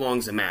how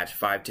long's a match?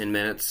 5-10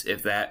 minutes,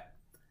 if that.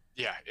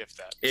 Yeah, if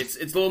that. It's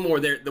a little more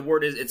there. The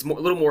word is it's a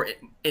little more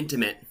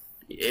intimate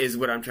is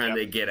what I'm trying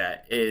to get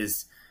at.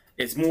 Is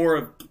it's more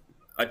of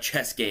a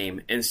chess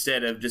game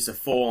instead of just a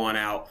full on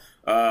out.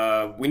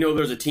 We know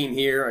there's a team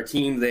here, a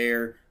team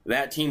there.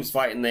 That team's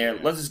fighting there.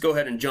 Let's just go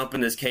ahead and jump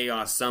in this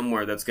chaos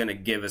somewhere that's going to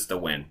give us the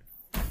win.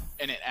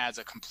 And it adds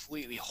a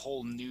completely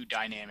whole new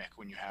dynamic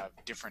when you have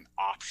different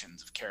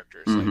options of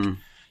characters. Mm-hmm. Like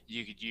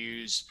you could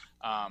use,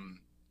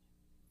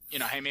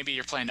 hey, maybe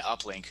you're playing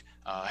uplink.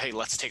 Hey,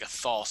 let's take a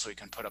Thal so he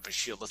can put up a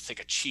shield. Let's take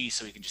a Chi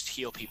so he can just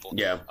heal people.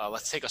 Yeah.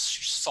 Let's take a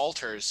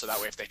Salters so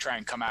that way if they try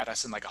and come at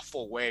us in like a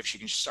full wave, she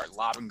can just start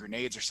lobbing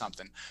grenades or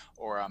something.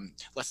 Or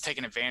let's take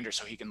an Evander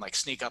so he can like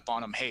sneak up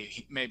on him.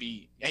 Hey,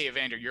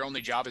 Evander, your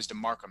only job is to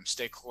mark him.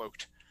 Stay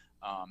cloaked.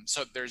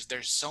 So there's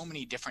so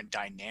many different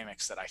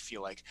dynamics that I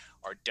feel like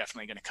are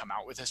definitely going to come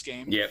out with this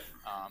game. Yep.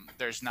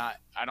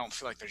 I don't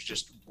feel like there's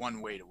just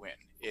one way to win.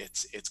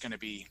 It's going to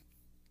be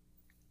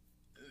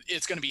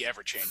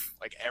ever changing.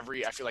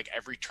 I feel like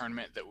every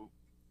tournament that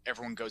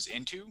everyone goes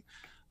into,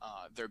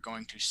 they're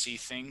going to see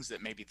things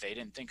that maybe they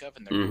didn't think of,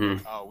 and they're going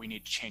to go, oh, we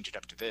need to change it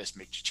up to this,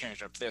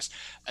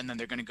 and then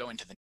they're going to go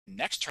into the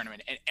next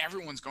tournament, and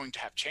everyone's going to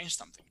have changed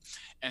something.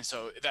 And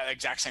so that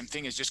exact same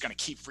thing is just going to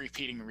keep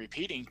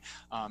repeating,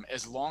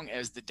 as long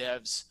as the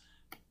devs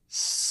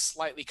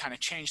slightly kind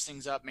of change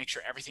things up, make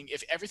sure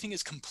if everything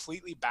is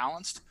completely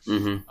balanced,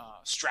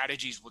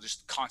 strategies will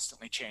just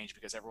constantly change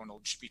because everyone will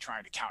just be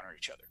trying to counter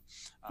each other.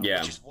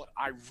 Which is what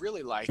I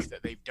really like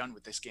that they've done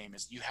with this game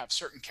is you have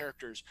certain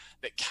characters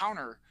that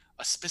counter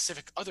a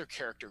specific other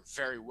character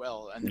very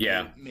well, and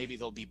maybe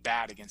they'll be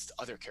bad against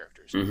other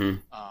characters.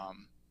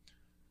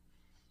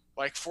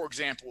 like for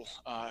example,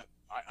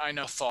 I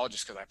know Thal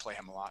just because I play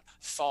him a lot.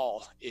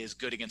 Thal is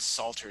good against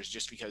Salters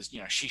just because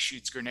she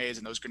shoots grenades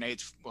and those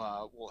grenades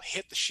will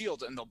hit the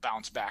shield and they'll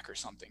bounce back or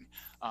something.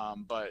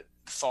 But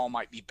Thal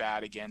might be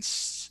bad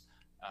against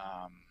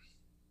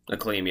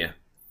Akalemia,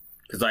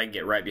 because I can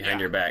get right behind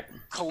your back.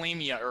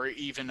 Akalemia or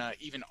even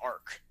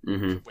Arc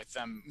with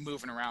them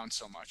moving around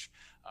so much.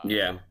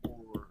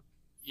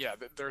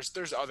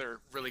 There's other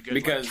really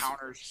good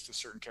counters to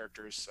certain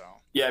characters. So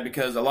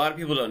because a lot of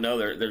people don't know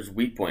there's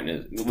weak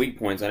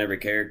points on every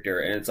character,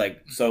 and it's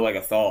like like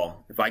a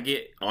Thal. If I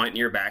get on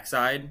your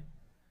backside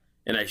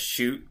and I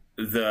shoot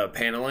the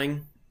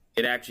paneling,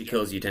 it actually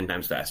kills you 10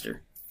 times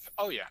faster.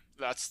 Oh yeah,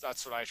 that's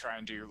what I try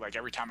and do. Like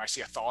every time I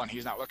see a Thal and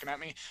he's not looking at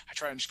me, I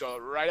try and just go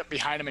right up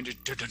behind him and just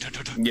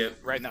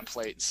right in that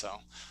plate. So.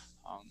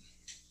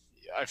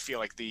 I feel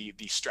like the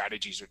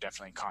strategies are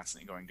definitely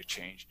constantly going to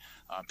change.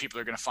 People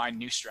are going to find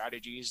new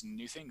strategies and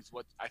new things.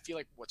 I feel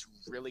like what's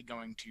really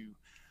going to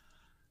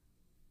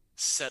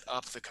set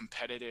up the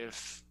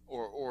competitive,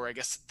 or I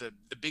guess the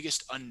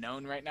biggest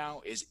unknown right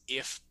now is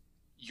if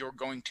you're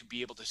going to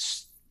be able to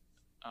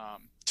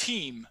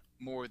team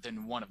more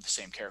than one of the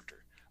same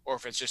character, or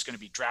if it's just going to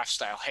be draft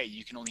style. Hey,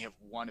 you can only have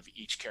one of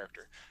each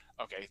character.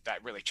 Okay,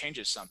 that really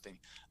changes something.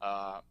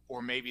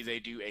 Or maybe they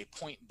do a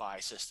point buy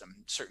system.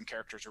 Certain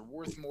characters are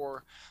worth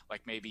more,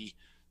 like maybe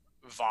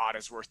VOD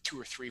is worth 2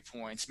 or 3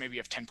 points. Maybe you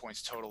have 10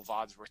 points total.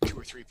 VOD's worth 2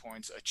 or 3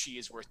 points. A Chi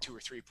is worth 2 or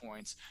 3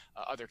 points.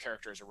 Other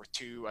characters are worth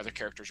 2. Other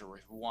characters are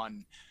worth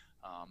 1.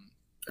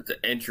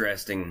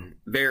 That's an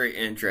very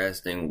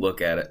interesting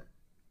look at it.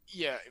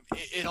 Yeah,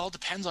 it all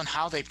depends on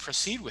how they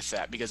proceed with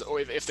that. Because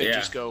if they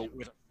just go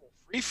with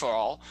free for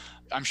all,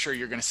 I'm sure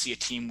you're going to see a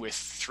team with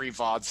 3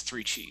 VODs,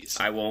 3 Chis.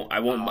 I will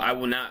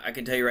not. I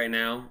can tell you right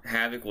now,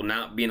 Havoc will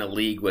not be in a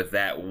league with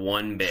that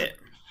one bit.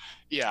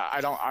 Yeah, I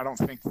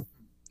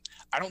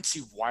don't see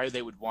why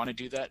they would want to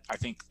do that. I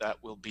think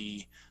that will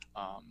be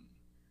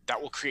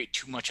that will create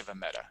too much of a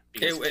meta.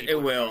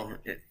 It will,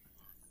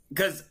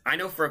 because I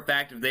know for a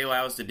fact if they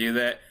allow us to do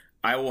that,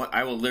 I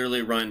will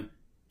literally run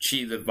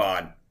Chi the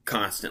VOD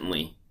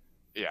constantly.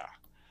 Yeah.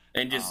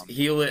 And just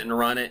heal it and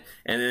run it,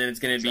 and then it's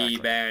going to be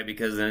bad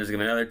because then there's going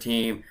to be another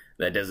team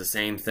that does the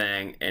same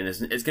thing, and it's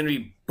going to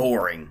be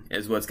boring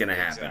is what's going to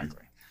happen.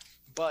 Exactly.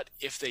 But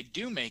if they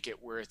do make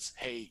it where it's,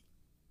 hey,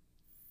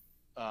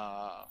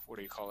 what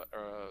do you call it?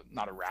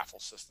 Not a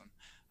raffle system.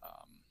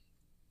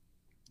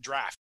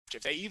 Draft.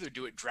 If they either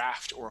do it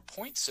draft or a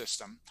point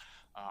system,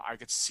 I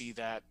could see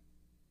that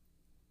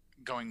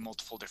going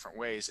multiple different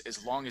ways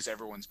as long as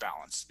everyone's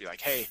balanced. Be like,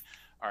 hey,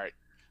 all right,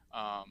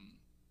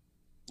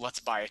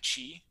 let's buy a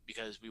Chi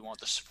because we want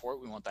the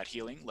support, we want that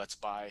healing. Let's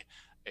buy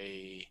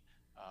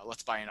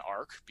an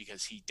Arc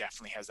because he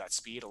definitely has that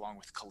speed along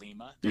with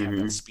Kalima. They have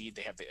that speed,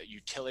 they have the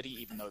utility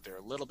even though they're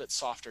a little bit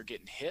softer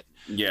getting hit.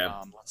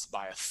 Let's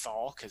buy a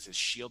Thal because his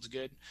shield's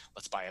good.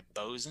 Let's buy a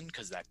Bosun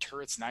because that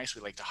turret's nice.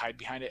 We like to hide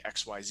behind it,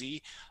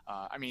 XYZ.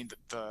 I mean,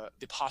 the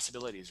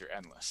possibilities are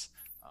endless.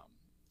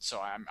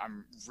 So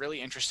I'm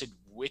really interested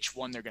which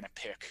one they're going to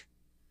pick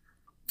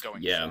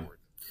going forward.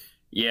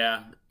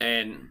 Yeah,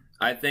 and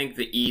I think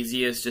the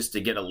easiest just to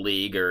get a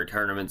league or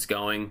tournaments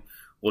going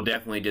will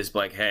definitely just be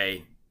like,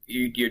 hey,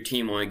 your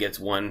team only gets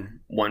one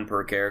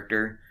per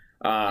character.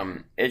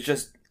 It's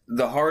just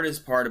the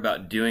hardest part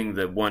about doing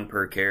the 1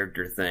 per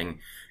character thing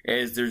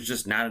is there's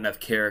just not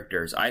enough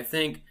characters. I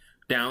think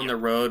down the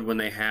road when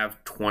they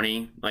have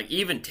 20, like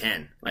even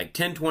 10, like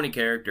 10, 20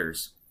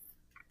 characters,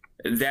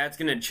 that's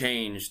going to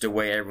change the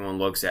way everyone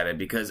looks at it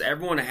because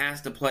everyone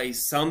has to play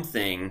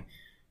something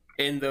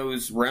in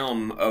those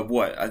realm of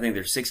what? I think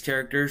there's 6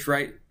 characters,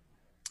 right?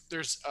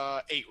 There's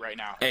 8 right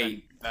now.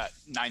 8. That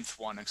 9th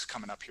one is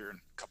coming up here in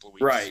a couple of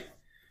weeks. Right.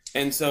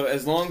 And so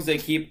as long as they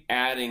keep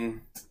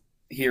adding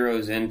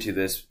heroes into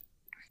this,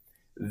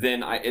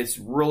 then it's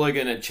really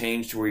going to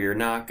change to where you're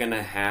not going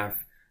to have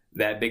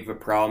that big of a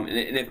problem.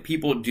 And if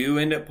people do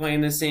end up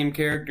playing the same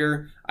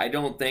character, I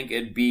don't think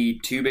it'd be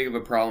too big of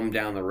a problem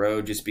down the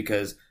road just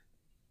because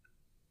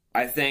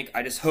I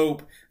just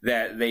hope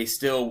that they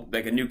still,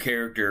 like a new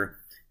character,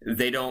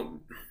 they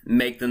don't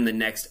make them the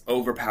next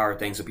overpowered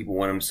thing so people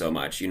want them so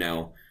much,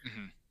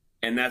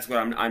 And that's what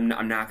I'm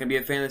not going to be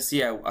a fan of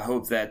see. I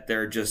hope that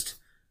they're just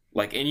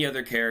like any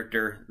other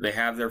character. They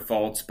have their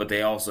faults, but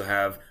they also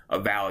have a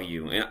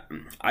value. And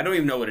I don't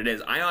even know what it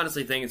is. I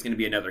honestly think it's going to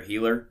be another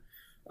healer.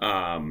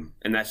 And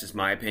that's just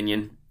my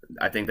opinion.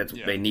 I think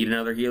they need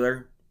another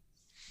healer.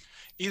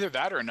 Either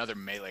that or another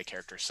melee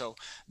character. So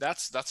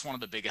that's one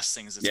of the biggest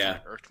things that's kind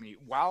of irked me.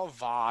 While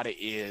VOD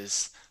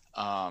is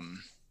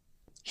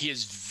he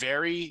is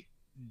very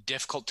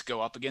difficult to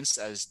go up against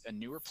as a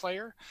newer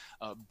player,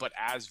 but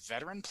as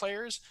veteran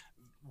players,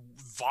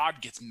 VOD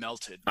gets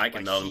melted. I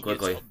can melt him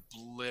quickly. Gets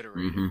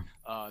obliterated.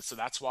 So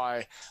that's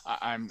why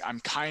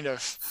I'm kind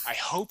of. I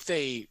hope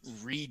they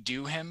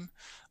redo him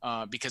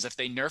because if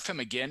they nerf him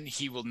again,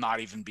 he will not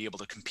even be able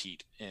to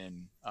compete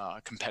in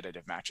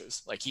competitive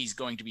matches. Like he's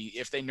going to be.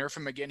 If they nerf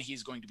him again,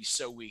 he's going to be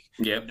so weak.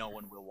 No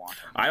one will want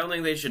him. I don't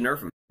think they should nerf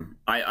him.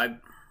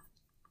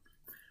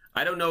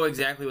 I don't know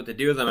exactly what to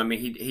do with him. I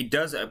mean, he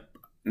does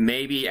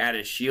maybe add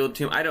a shield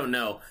to him. I don't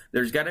know.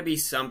 There's got to be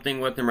something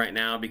with him right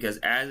now because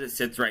as it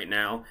sits right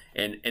now,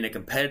 and in a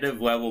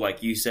competitive level,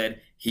 like you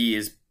said, he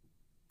is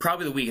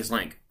probably the weakest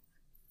link.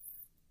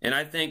 And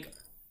I think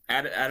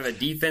out of a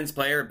defense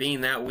player,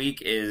 being that weak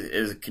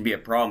can be a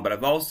problem. But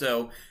I've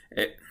also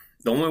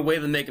the only way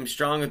to make him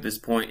strong at this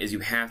point is you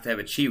have to have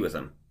a chi with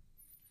him.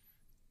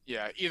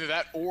 Yeah, either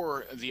that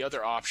or the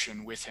other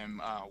option with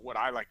him. What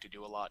I like to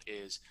do a lot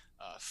is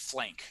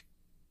flank.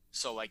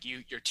 So like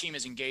your team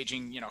is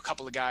engaging, a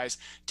couple of guys,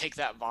 take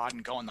that VOD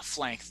and go on the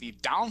flank. The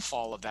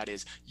downfall of that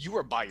is you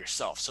are by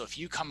yourself. So if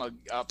you come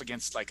up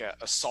against like a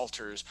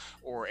Salters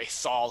or a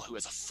Thal who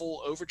has a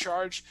full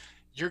overcharge,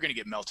 you're going to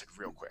get melted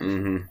real quick.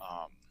 Mm-hmm.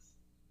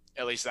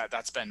 At least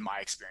that's been my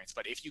experience.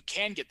 But if you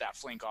can get that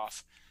flank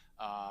off,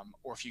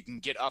 or if you can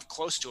get up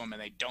close to them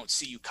and they don't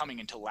see you coming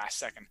until last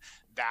second,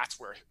 that's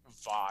where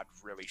VOD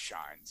really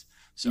shines.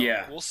 So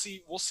yeah, we'll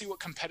see what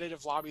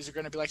competitive lobbies are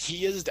going to be like.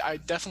 I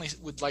definitely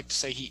would like to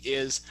say he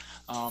is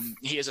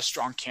a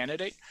strong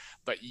candidate,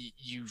 but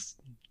you've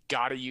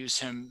got to use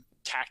him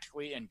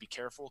tactically and be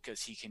careful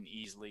because he can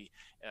easily,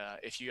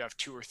 if you have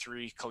 2 or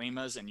 3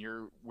 Kalimas and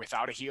you're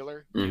without a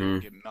healer,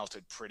 you get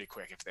melted pretty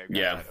quick if they've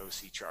got that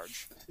OC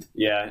charge.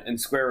 Yeah, and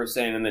Square was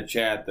saying in the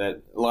chat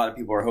that a lot of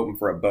people are hoping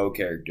for a bow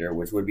character,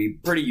 which would be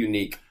pretty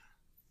unique.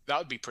 That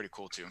would be pretty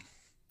cool too.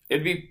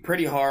 It'd be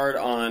pretty hard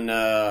on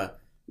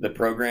the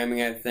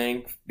programming, I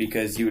think,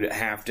 because you would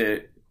have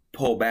to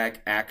pull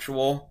back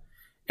actual,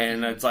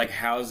 and it's like,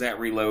 how's that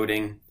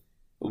reloading?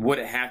 Would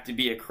it have to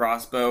be a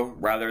crossbow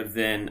rather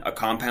than a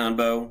compound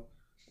bow?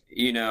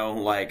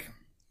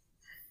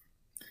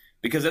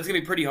 Because that's gonna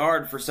be pretty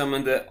hard for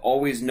someone to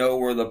always know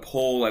where the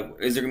pull. Like,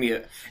 is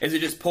it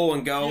just pull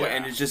and go,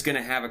 and it's just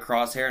gonna have a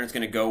crosshair and it's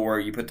gonna go where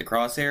you put the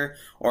crosshair,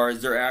 or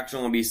is there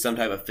actually gonna be some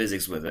type of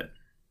physics with it?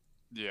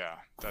 Yeah,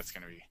 it's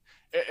gonna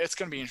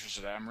be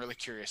interesting. I'm really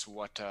curious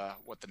what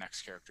the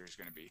next character is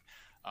gonna be.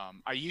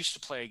 I used to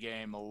play a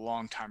game a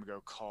long time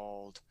ago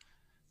called.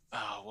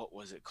 What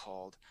was it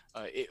called?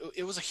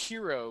 It was a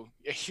hero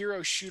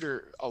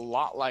shooter, a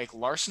lot like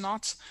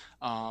Larcenauts,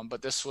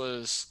 but this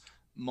was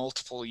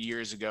multiple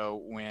years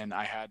ago when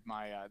I had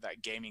my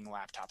that gaming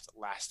laptop that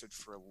lasted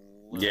for a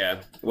little. Yeah,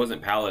 it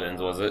wasn't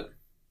Paladins, was it?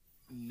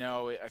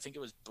 No, I think it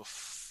was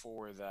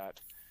before that.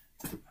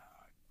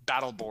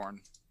 Battleborn.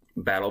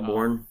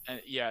 Battleborn.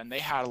 And they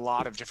had a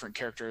lot of different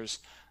characters,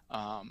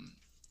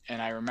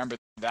 and I remember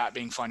that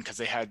being fun because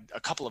they had a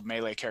couple of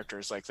melee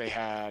characters. Like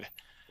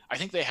I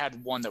think they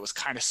had one that was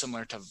kind of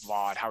similar to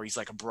VOD, how he's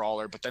like a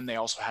brawler, but then they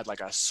also had like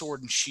a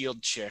sword and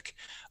shield chick,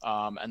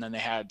 and then they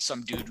had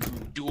some dude who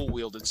dual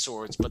wielded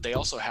swords, but they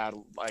also had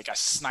like a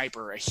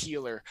sniper, a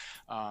healer.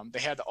 They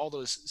had all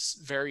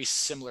those very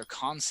similar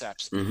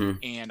concepts,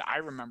 and I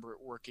remember it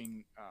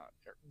working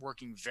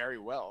very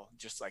well,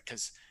 just like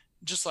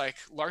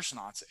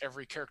Larcenauts,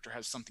 every character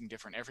has something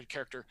different. Every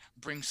character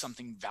brings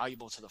something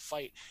valuable to the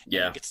fight.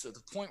 Yeah. And it gets to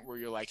the point where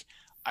you're like,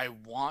 I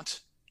want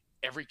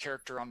every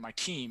character on my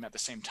team at the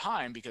same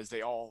time because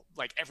they all,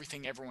 like,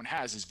 everything everyone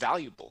has is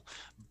valuable.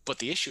 But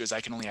the issue is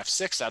I can only have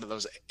 6 out of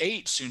those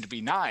 8, soon to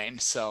be 9.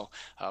 So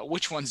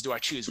which ones do I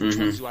choose? Which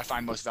ones do I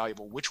find most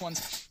valuable? Which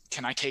ones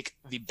can I take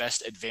the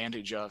best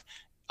advantage of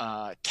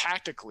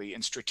tactically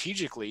and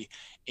strategically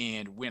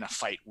and win a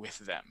fight with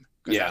them?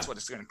 Because that's what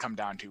it's going to come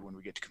down to when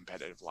we get to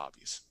competitive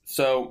lobbies.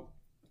 So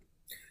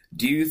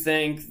do you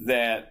think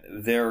that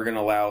they're going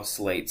to allow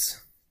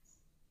slates?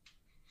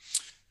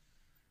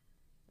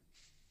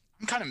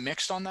 I'm kind of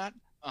mixed on that.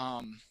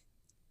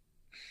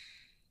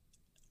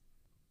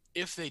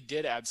 If they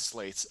did add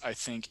slates, I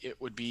think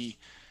it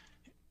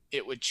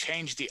would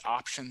change the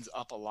options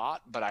up a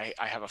lot, but I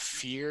have a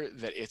fear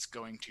that it's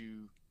going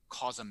to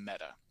cause a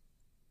meta.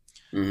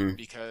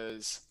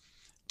 Because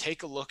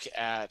take a look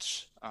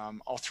at,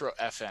 I'll throw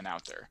FN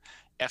out there.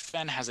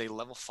 FN has a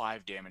level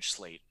 5 damage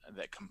slate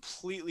that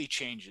completely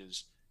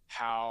changes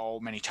how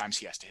many times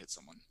he has to hit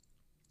someone.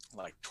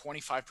 Like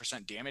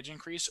 25% damage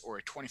increase or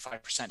a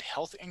 25%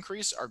 health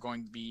increase are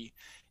going to be,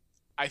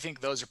 I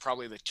think those are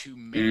probably the 2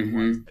 main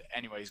ones that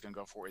anybody's going to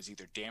go for, is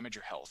either damage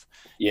or health.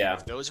 Yeah. And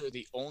if those are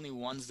the only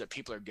ones that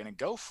people are going to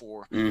go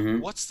for,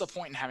 what's the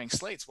point in having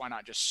slates? Why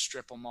not just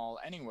strip them all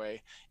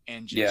anyway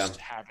and just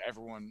have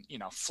everyone,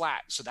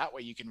 flat? So that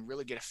way you can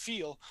really get a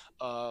feel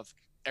of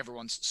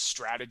everyone's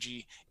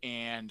strategy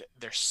and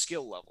their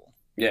skill level.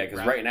 Yeah,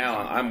 because right now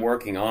I'm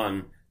working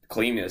on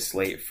cleaning a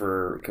slate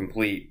for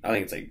complete. I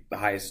think it's like the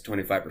highest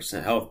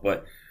 25% health,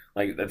 but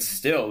like that's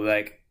still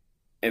like,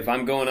 if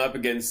I'm going up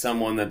against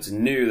someone that's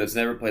new, that's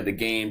never played the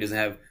game, doesn't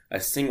have a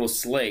single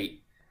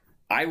slate,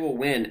 I will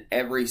win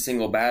every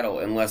single battle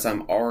unless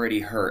I'm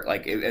already hurt.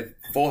 Like if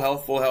full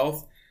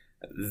health,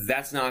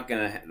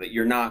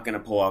 you're not gonna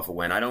pull off a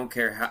win. I don't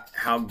care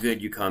how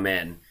good you come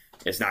in,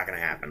 it's not gonna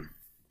happen.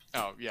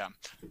 Oh yeah,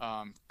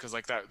 because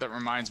like that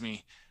reminds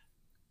me.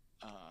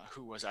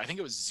 Who was it? I think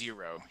it was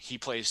Zero. He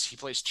plays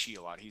Chi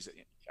a lot. He's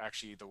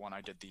actually the one I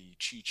did the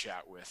Chi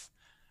chat with.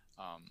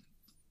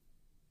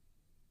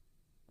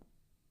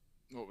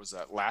 What was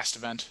that, last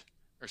event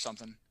or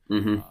something?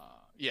 Mm-hmm.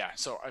 Yeah,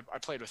 so I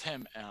played with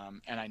him,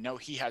 and I know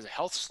he has a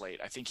health slate.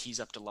 I think he's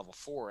up to level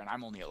 4, and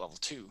I'm only at level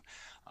 2.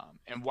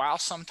 And while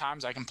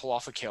sometimes I can pull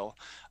off a kill,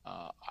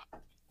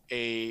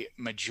 a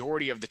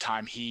majority of the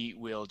time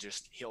he'll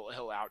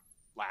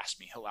outlast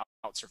me. He'll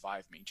out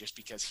survive me just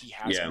because he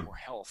has more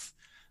health.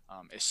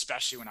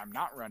 Especially when I'm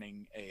not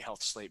running a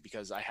health slate,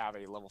 because I have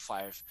a level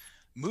 5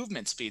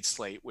 movement speed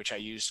slate, which I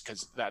use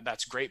because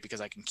that's great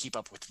because I can keep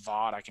up with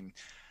VOD. I can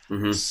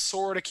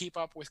sort of keep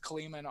up with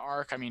Kalima and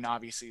Arc. I mean,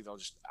 obviously they'll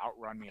just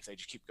outrun me if they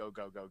just keep go.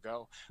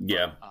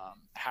 Yeah. But,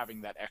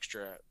 having that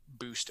extra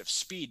boost of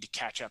speed to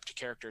catch up to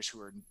characters who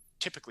are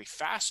typically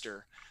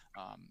faster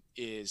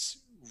is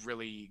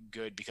really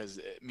good, because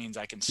it means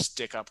I can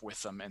stick up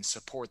with them and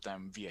support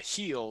them via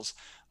heals,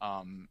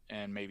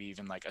 and maybe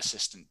even like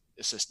assist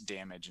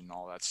damage and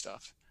all that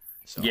stuff.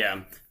 So,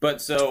 yeah,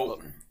 but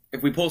so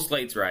if we pull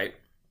slates right,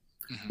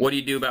 what do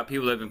you do about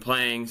people that have been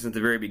playing since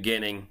the very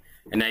beginning,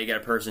 and now you got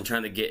a person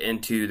trying to get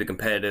into the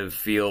competitive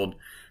field,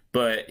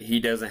 but he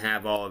doesn't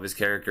have all of his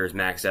characters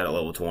maxed out at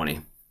level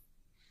 20?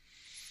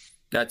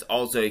 That's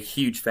also a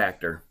huge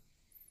factor.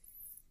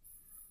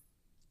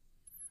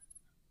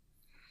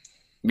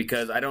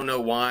 Because I don't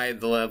know why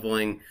the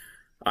leveling...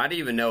 I didn't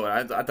even know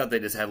it. I thought they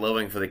just had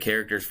leveling for the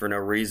characters for no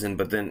reason,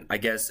 but then I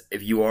guess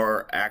if you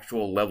are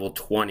actual level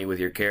 20 with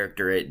your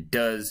character, it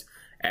does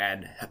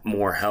add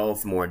more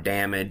health, more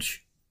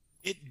damage.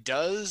 It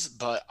does,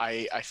 but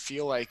I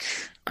feel like...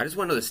 I just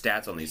want to know the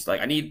stats on these.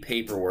 Like, I need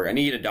paperwork. I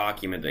need a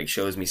document that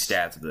shows me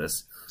stats of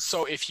this.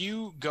 So if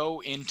you go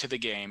into the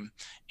game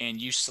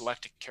and you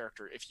select a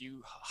character, if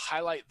you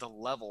highlight the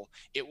level,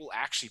 it will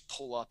actually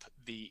pull up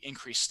the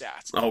increased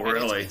stats. Oh,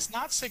 really? It's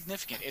not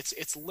significant.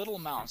 It's little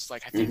amounts.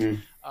 Like I think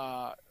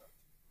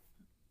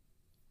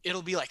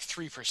it'll be like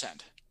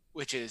 3%,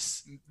 which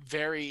is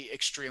very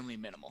extremely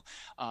minimal.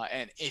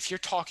 And if you're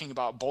talking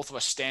about both of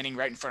us standing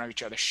right in front of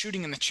each other,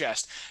 shooting in the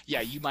chest,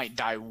 yeah, you might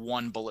die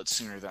 1 bullet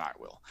sooner than I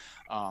will.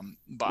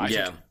 But I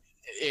think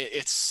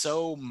it's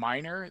so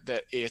minor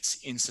that it's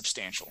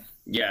insubstantial.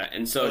 Yeah,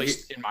 and so... At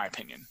least in my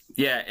opinion.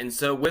 Yeah, and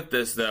so with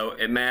this, though,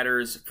 it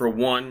matters, for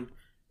one,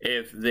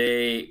 if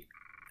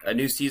a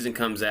new season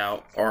comes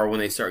out, or when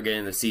they start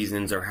getting the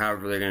seasons, or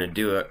however they're going to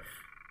do it.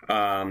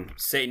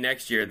 Say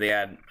next year they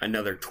add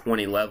another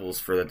 20 levels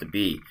for that to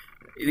be.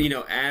 You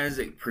know, as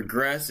it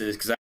progresses,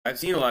 because I've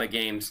seen a lot of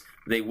games,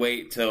 they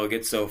wait till it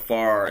gets so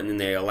far, and then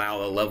they allow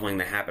the leveling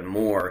to happen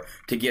more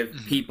to give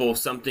people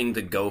something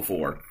to go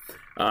for.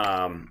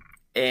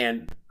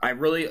 And I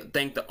really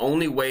think the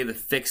only way to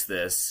fix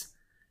this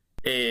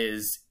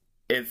is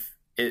if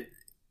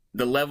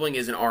the leveling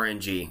isn't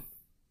RNG.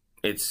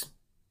 It's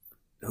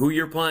who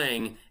you're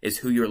playing is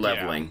who you're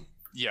leveling.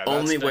 Yeah,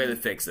 only way to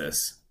fix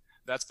this.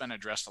 That's been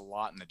addressed a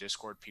lot in the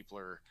Discord. People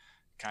are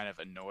kind of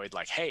annoyed,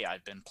 like, hey,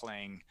 I've been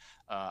playing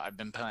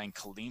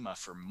Kalima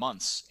for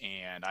months,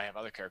 and I have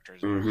other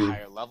characters at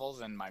higher levels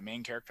than my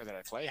main character that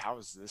I play. How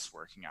is this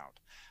working out?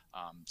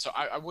 So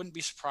I wouldn't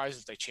be surprised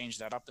if they change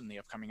that up in the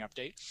upcoming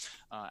update.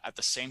 At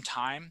the same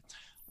time,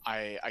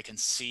 I can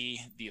see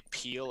the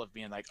appeal of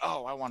being like,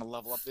 oh, I want to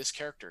level up this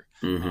character.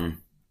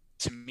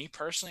 To me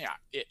personally,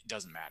 it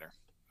doesn't matter.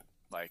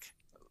 Like,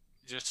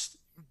 just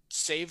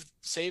save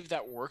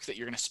that work that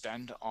you're going to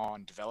spend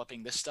on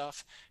developing this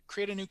stuff.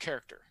 Create a new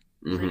character.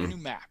 Create a new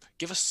map.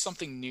 Give us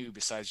something new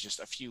besides just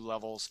a few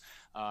levels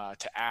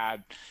to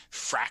add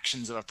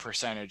fractions of a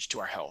percentage to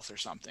our health or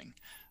something.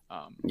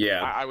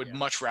 I would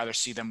much rather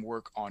see them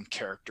work on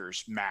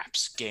characters,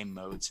 maps, game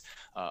modes,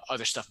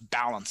 other stuff,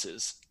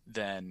 balances,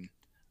 than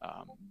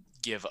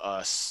give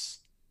us,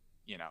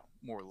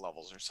 more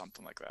levels or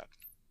something like that.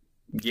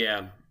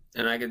 Yeah,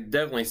 and I could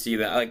definitely see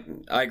that.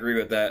 I agree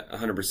with that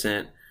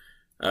 100%.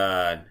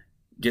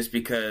 Just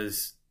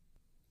because,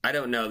 I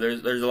don't know,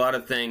 there's a lot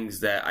of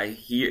things that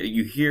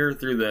you hear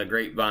through the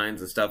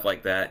grapevines and stuff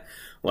like that,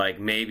 like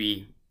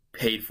maybe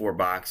paid for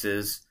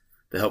boxes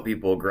to help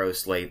people grow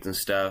slates and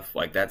stuff.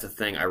 Like, that's a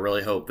thing. I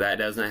really hope that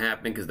doesn't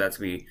happen, because that's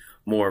going to be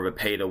more of a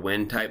pay to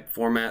win type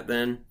format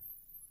then.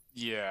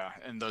 Yeah,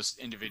 and those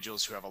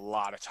individuals who have a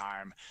lot of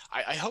time,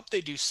 I hope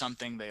they do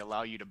something. They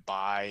allow you to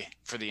buy,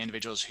 for the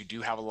individuals who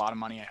do have a lot of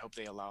money, I hope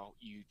they allow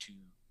you to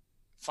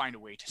find a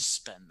way to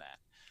spend that.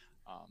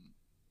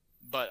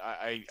 But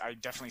I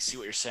definitely see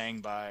what you're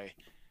saying by,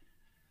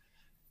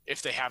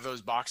 if they have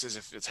those boxes,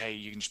 if it's, hey,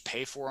 you can just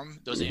pay for them,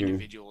 those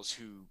individuals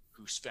who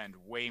spend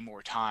way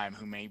more time,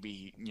 who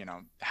maybe,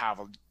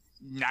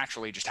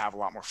 naturally just have a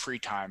lot more free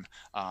time.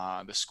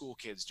 The school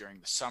kids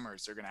during the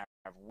summers, they're going to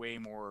have way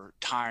more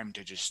time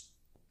to just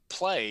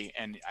play.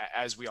 And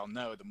as we all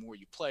know, the more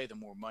you play, the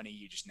more money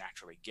you just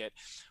naturally get.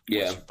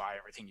 Once you buy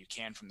everything you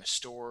can from the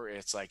store,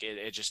 it's like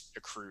it just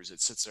accrues. It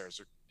sits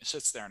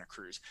there and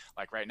accrues.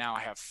 Like right now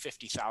I have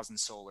 50,000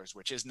 solars,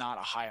 which is not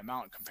a high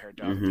amount compared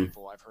to other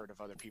people. I've heard of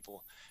other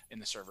people in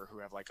the server who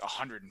have like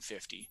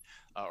 150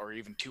 or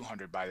even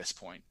 200 by this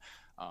point.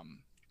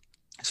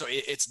 So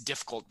it's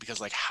difficult, because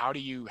like, how do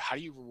you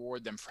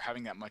reward them for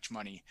having that much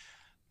money,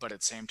 but at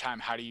the same time,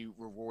 how do you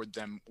reward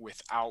them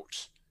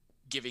without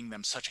giving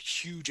them such a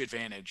huge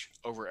advantage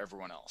over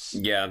everyone else.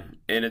 Yeah,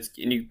 and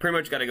you pretty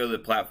much got to go to the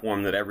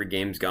platform that every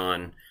game's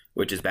gone,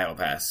 which is Battle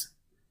Pass.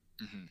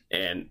 Mm-hmm.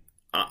 And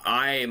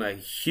I am a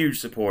huge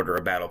supporter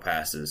of Battle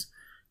Passes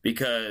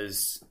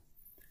because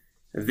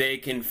they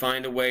can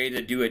find a way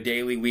to do a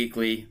daily,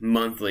 weekly,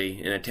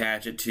 monthly, and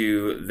attach it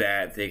to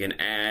that. They can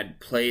add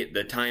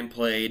the time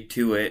played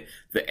to it.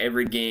 That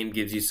every game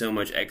gives you so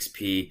much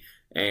XP.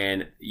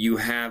 And you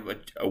have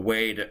a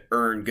way to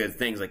earn good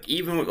things. Like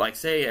even like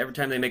say every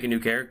time they make a new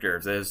character,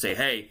 if they say,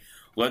 hey,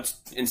 let's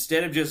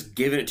instead of just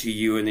giving it to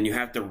you and then you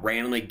have to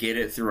randomly get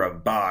it through a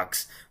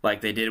box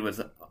like they did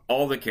with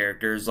all the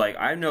characters. Like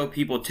I know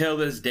people till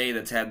this day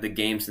that's had the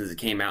game since it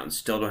came out and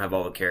still don't have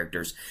all the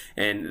characters,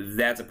 and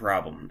that's a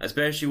problem.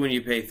 Especially when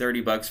you pay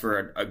 $30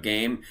 for a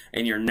game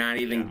and you're not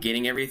even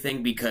getting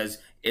everything because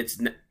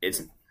it's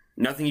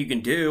nothing you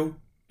can do.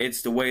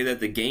 It's the way that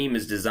the game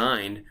is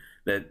designed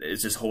that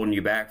is just holding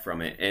you back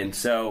from it. And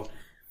so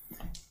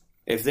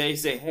if they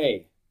say,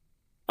 hey,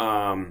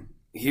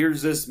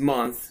 here's this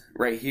month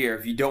right here,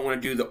 if you don't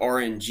want to do the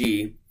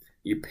RNG,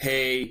 you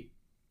pay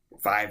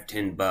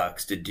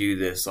 $5-10 to do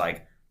this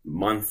like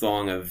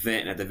month-long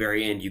event, and at the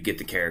very end you get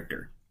the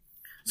character.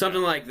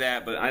 Something like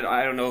that, but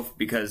I don't know if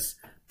because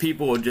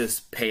people would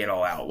just pay it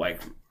all out.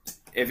 Like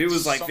if it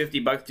was like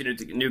 $50 to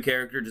get a new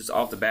character just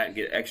off the bat and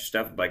get extra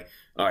stuff, like,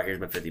 all right, here's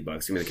my $50,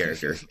 give me the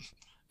character.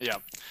 Yeah.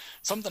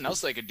 Something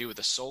else they could do with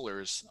the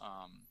solars,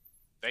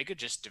 they could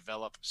just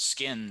develop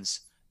skins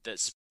that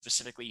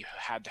specifically you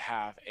had to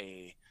have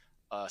a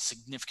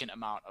significant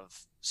amount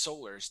of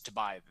solars to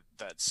buy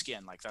that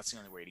skin. Like that's the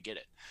only way to get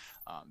it.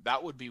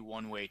 That would be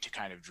one way to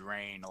kind of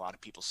drain a lot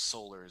of people's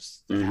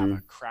solars that have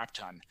a crap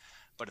ton.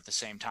 But at the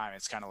same time,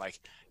 it's kind of like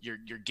you're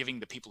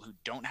giving the people who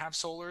don't have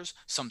solars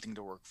something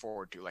to work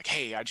forward to. Like,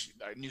 hey, a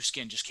new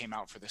skin just came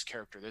out for this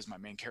character. This is my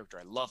main character.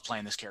 I love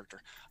playing this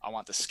character. I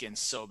want the skin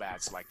so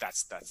bad. So like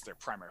that's their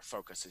primary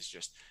focus is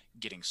just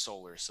getting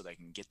solars so they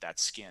can get that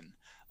skin.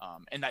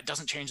 And that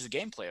doesn't change the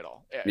gameplay at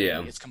all.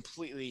 Yeah, it's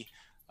completely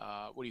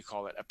what do you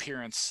call it?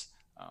 Appearance.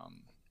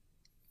 I'm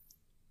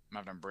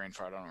having a brain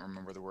fart. I don't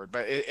remember the word,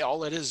 but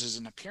all it is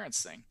an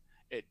appearance thing.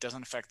 It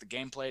doesn't affect the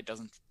gameplay. It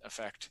doesn't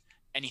affect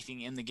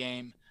anything in the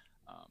game.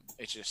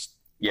 It's just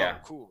oh,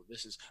 cool.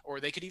 This is, or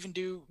they could even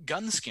do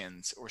gun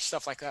skins or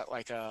stuff like that,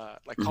 like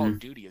Call of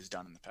Duty has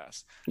done in the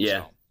past.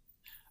 Yeah.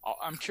 So,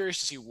 I'm curious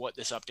to see what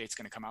this update's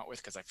going to come out with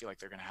because I feel like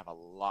they're going to have a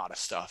lot of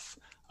stuff.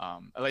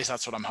 At least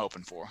that's what I'm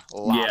hoping for. A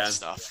lot of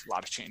stuff, a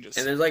lot of changes.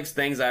 And there's like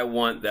things I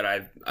want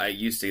that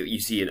you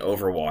see in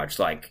Overwatch.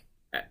 Like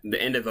at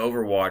the end of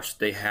Overwatch,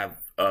 they have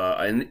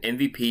an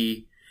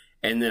MVP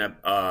and then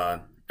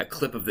a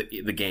clip of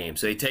the game.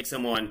 So they take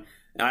someone.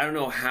 I don't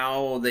know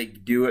how they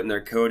do it in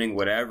their coding,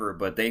 whatever,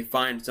 but they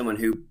find someone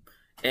who,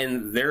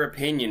 in their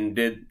opinion,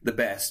 did the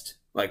best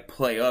like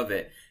play of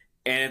it.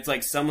 And it's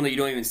like someone that you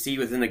don't even see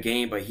within the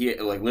game, but he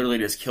like literally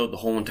just killed the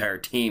whole entire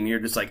team. You're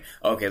just like,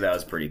 okay, that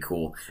was pretty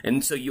cool.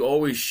 And so you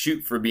always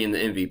shoot for being the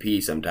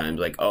MVP sometimes.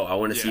 Like, oh, I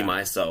want to see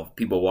myself,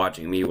 people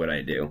watching me, what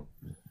I do.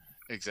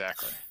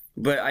 Exactly.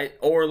 But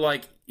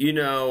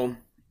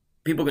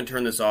people can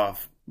turn this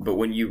off, but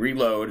when you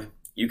reload,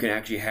 you can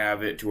actually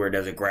have it to where it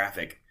does a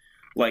graphic.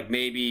 Like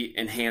maybe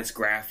enhanced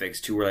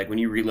graphics to where like when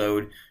you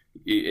reload,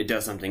 it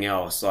does something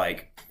else.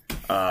 Like,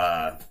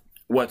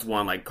 what's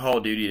one? Like Call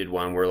of Duty did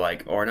one where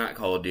like, or not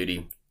Call of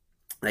Duty,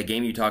 that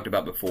game you talked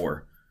about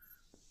before,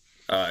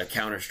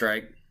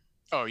 Counter-Strike.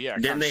 Oh yeah.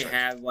 Then they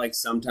have like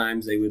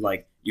sometimes they would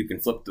like you can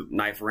flip the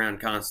knife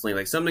around constantly,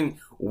 like something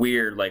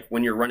weird. Like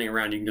when you're running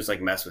around, you can just like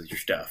mess with your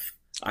stuff.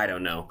 I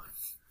don't know.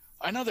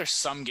 I know there's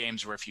some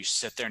games where if you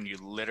sit there and you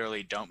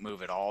literally don't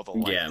move at all,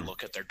 they'll like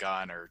look at their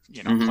gun or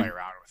play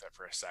around with it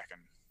for a second.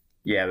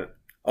 Yeah,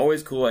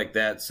 always cool like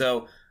that.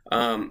 So,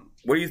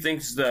 what do you think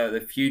is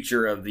the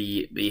future of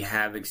the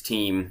Havoc's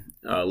team,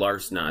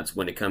 Larcenauts,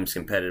 when it comes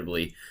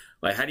competitively?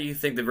 Like, how do you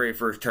think the very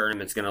first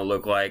tournament's going to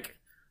look like?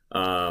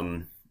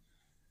 And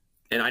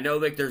I know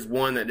like there's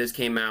one that just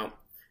came out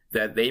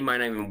that they might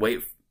not even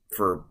wait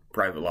for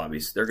private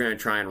lobbies. They're going to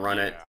try and run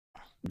it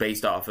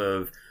based off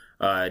of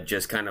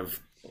just kind of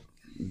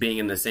being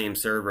in the same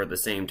server at the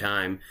same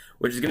time,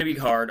 which is going to be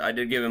hard. I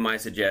did give him my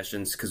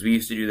suggestions because we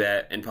used to do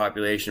that in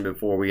population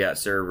before we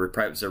got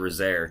private servers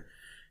there.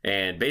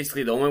 And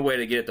basically the only way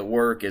to get it to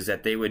work is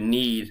that they would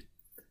need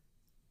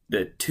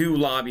the 2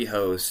 lobby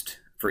hosts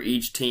for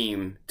each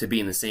team to be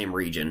in the same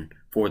region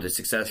for it to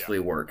successfully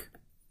work.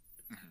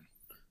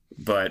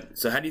 But,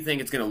 so how do you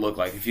think it's going to look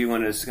like if you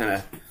want to just kind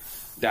of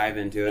dive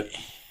into it?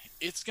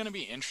 It's going to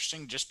be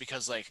interesting just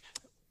because, like,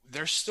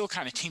 there's still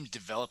kind of teams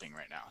developing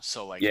right now.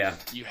 So, like,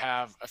 you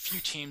have a few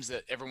teams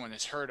that everyone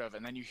has heard of,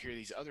 and then you hear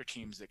these other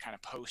teams that kind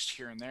of post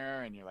here and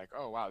there, and you're like,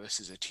 oh, wow, this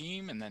is a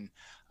team. And then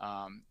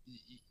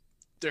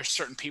there's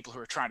certain people who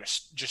are trying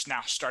to just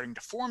now starting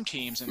to form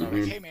teams, and they're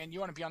like, hey man, you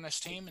want to be on this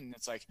team? And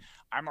it's like,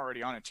 I'm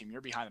already on a team.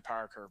 You're behind the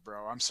power curve,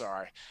 bro. I'm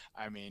sorry.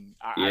 I mean,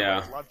 I would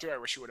have loved to. I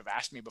wish you would have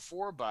asked me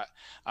before, but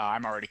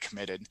I'm already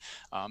committed.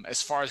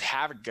 As far as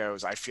Havoc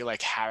goes, I feel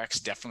like Havoc's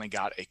definitely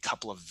got a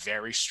couple of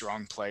very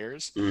strong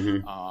players.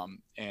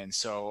 And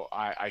so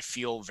I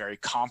feel very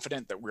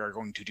confident that we are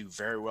going to do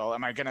very well.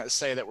 Am I going to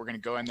say that we're going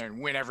to go in there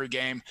and win every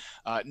game?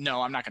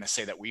 No, I'm not going to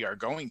say that we are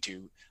going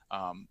to.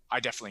 I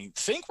definitely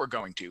think we're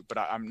going to, but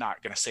I'm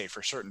not going to say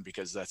for certain,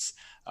 because that's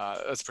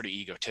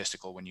pretty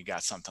egotistical when you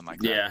got something like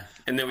that. Yeah,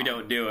 and then we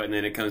don't do it, and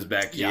then it comes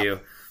back to you.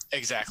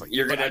 Exactly.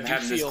 You're going to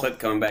have this clip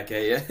coming back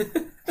at you.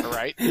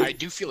 Right. I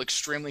do feel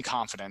extremely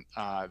confident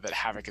that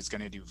Havoc is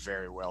going to do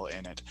very well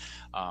in it.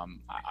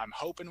 I'm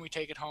hoping we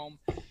take it home.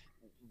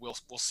 We'll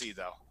see,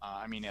 though.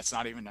 I mean, it's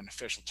not even an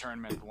official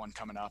tournament, the one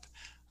coming up,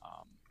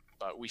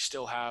 but we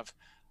still have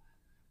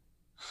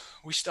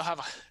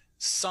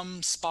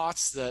some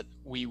spots that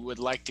we would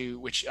like to,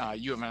 which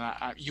you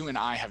and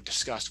I have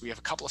discussed. We have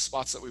a couple of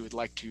spots that we would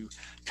like to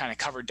kind of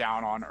cover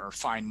down on or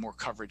find more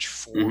coverage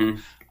for,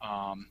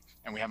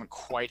 and we haven't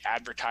quite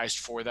advertised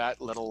for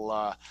that.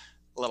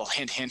 Little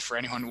hint for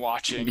anyone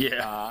watching.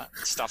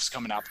 Stuff's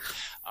coming up,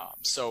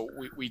 so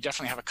we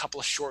definitely have a couple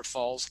of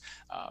shortfalls,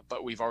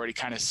 but we've already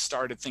kind of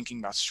started thinking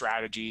about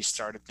strategies,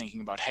 started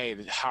thinking about, hey,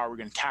 how are we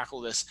going to tackle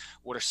this?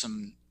 What are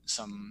some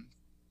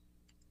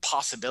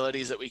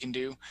possibilities that we can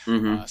do?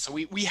 So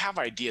we have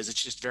ideas.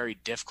 It's just very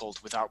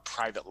difficult without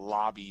private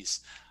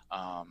lobbies,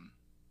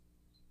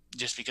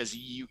 just because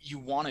you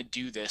want to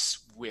do this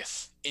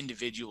with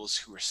individuals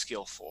who are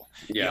skillful.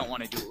 You don't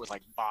want to do it with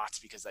like bots,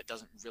 because that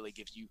doesn't really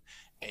give you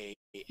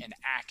an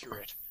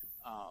accurate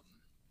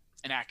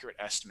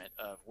estimate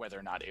of whether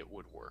or not it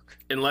would work,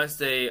 unless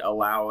they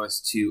allow us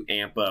to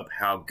amp up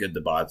how good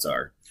the bots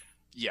are.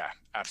 Yeah,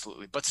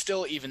 absolutely. But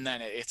still, even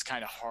then, it's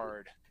kind of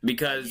hard,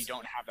 because you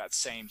don't have that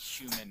same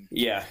human.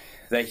 Yeah,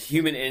 that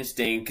human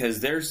instinct, because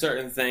there's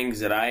certain things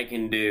that I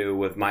can do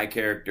with my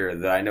character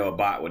that I know a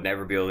bot would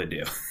never be able to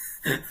do.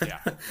 Yeah,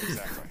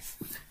 exactly.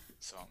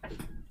 So,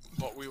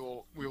 but we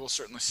will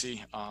certainly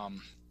see.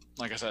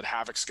 Like I said,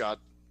 Havoc's got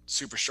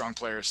super strong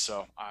players,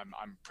 so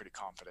I'm pretty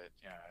confident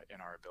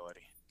in our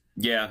ability.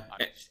 Yeah,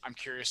 I'm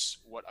curious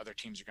what other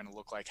teams are going to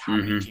look like, how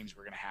many teams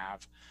we're going to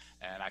have,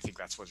 and I think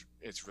that's what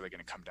it's really going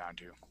to come down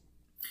to.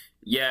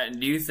 Yeah,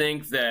 do you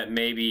think that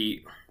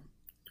maybe?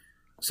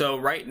 So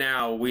right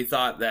now, we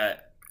thought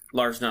that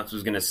Larcenauts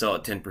was going to sell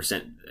at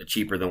 10%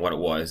 cheaper than what it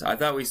was. I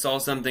thought we saw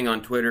something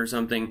on Twitter or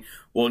something.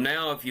 Well,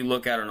 now if you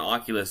look at it on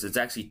Oculus, it's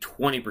actually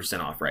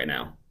 20% off right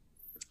now.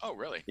 Oh,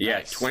 really? Yeah,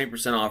 nice.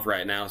 20% off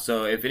right now.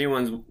 So if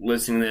anyone's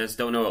listening to this,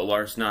 don't know what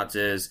Larcenauts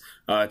is,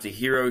 it's a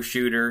hero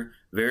shooter,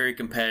 very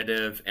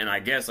competitive. And I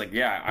guess, I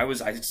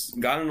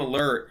got an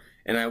alert,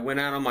 and I went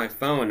out on my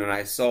phone, and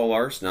I saw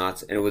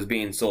Larcenauts, and it was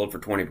being sold for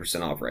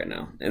 20% off right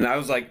now. And I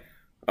was like,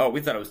 oh,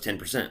 we thought it was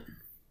 10%.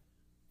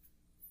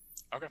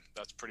 Okay,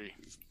 that's pretty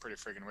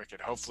freaking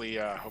wicked. Hopefully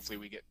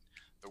we get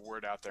the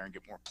word out there and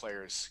get more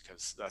players,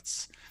 because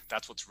that's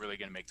what's really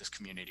going to make this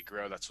community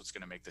grow. That's what's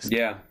going to make this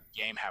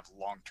game have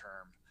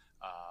long-term,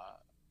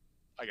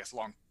 I guess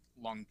I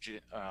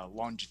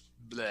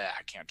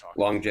can't talk.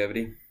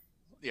 Longevity.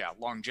 Yeah,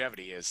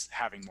 longevity is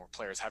having more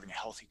players, having a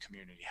healthy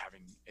community,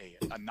 having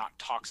a not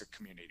toxic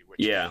community,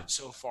 which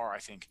so far I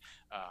think,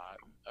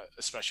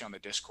 especially on the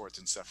Discords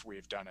and stuff,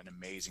 we've done an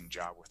amazing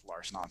job with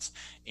Larcenauts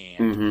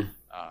and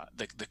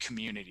the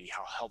community,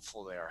 how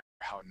helpful they are,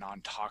 how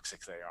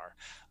non-toxic they are.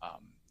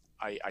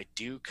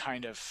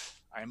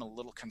 I am a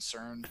little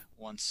concerned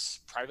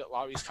once private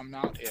lobbies come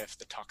out if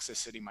the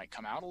toxicity might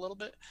come out a little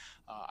bit.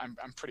 I'm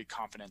pretty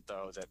confident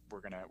though that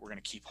we're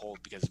gonna keep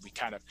hold, because we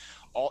kind of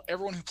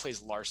everyone who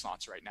plays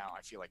Larcenauts right now,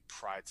 I feel like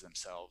prides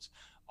themselves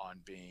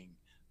on being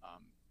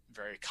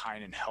very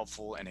kind and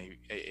helpful, and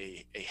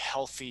a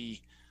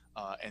healthy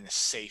and a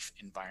safe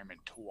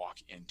environment to walk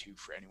into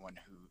for anyone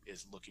who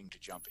is looking to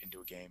jump into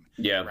a game.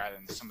 Yeah. Rather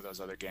than some of those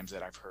other games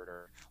that I've heard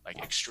are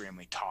like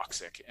extremely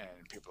toxic, and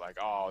people are like,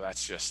 oh,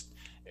 that's just,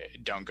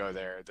 don't go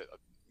there.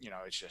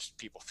 It's just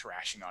people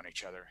thrashing on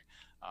each other.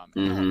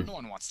 No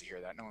one wants to hear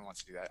that. No one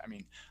wants to do that. I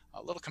mean,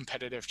 a little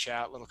competitive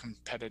chat, a little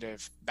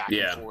competitive back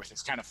and forth.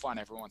 It's kind of fun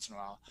every once in a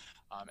while,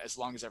 as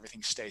long as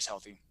everything stays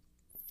healthy.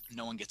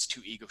 No one gets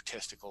too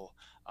egotistical,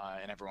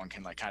 and everyone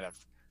can kind of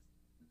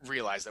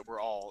realize that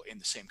we're all in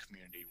the same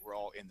community. We're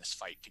all in this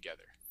fight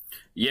together.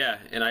 Yeah,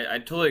 and I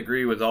totally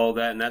agree with all of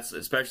that, and that's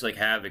especially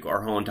Havoc.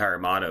 Our whole entire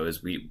motto is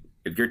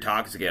if you're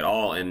toxic at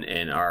all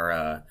in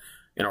our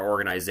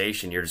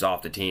organization, you're just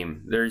off the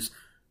team. There's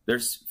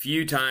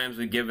few times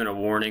we've given a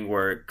warning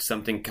where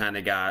something kind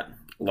of got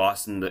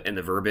lost in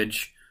the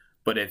verbiage,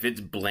 but if it's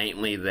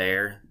blatantly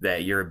there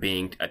that you're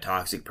being a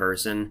toxic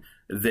person,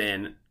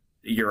 then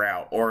you're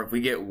out. Or if we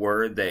get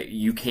word that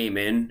you came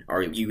in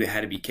or you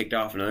had to be kicked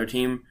off another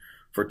team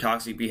for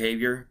toxic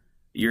behavior,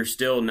 you're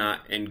still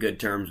not in good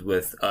terms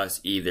with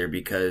us either,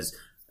 because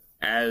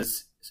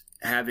as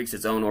Havoc's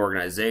its own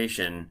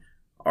organization,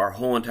 our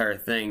whole entire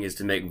thing is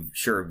to make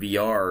sure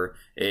VR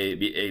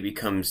it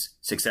becomes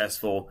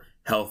successful,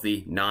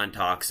 healthy,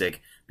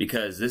 non-toxic,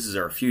 because this is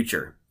our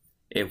future.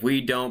 If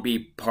we don't be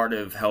part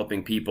of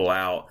helping people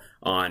out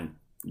on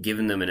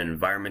giving them an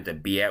environment to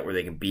be at where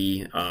they can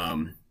be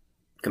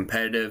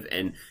competitive,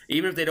 and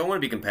even if they don't want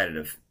to be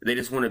competitive, they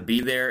just want to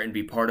be there and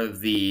be part of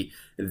the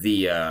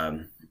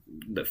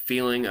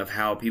feeling of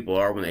how people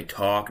are when they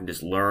talk and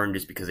just learn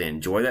just because they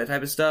enjoy that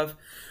type of stuff,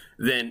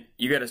 then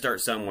you got to start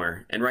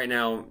somewhere. And right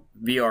now,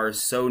 VR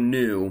is so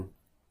new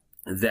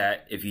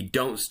that if you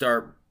don't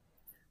start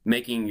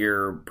making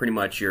pretty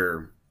much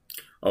your,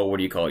 what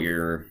do you call it,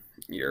 your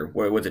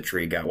what's a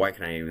tree got? Why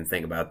can't I even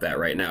think about that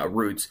right now?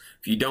 Roots.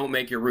 If you don't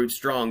make your roots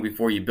strong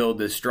before you build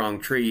this strong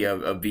tree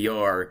of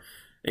VR,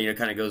 and it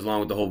kind of goes along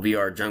with the whole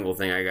VR jungle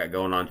thing I got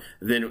going on,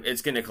 then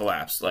it's going to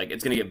collapse. Like,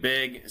 it's going to get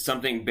big.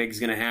 Something big is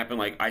going to happen.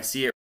 Like, I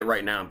see it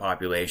right now in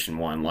Population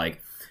 1.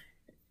 Like,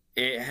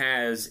 it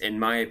has, in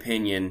my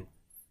opinion,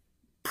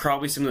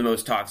 probably some of the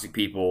most toxic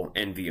people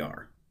in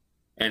VR.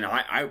 And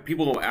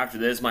people after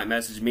this might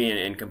message me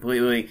and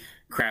completely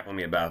crap on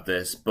me about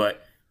this,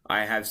 but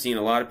I have seen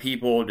a lot of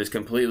people just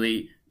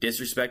completely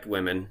disrespect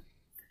women,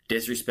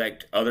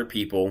 disrespect other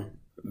people,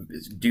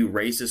 do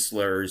racist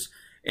slurs,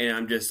 and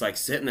I'm just like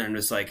sitting there and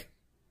just like,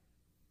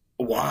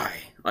 why?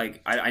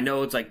 Like, I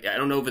know it's like, I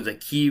don't know if it's a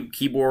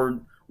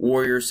keyboard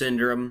warrior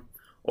syndrome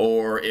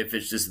or if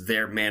it's just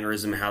their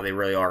mannerism, how they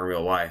really are in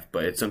real life,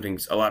 but it's something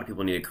a lot of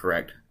people need to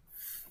correct.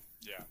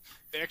 Yeah.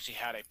 They actually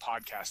had a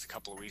podcast a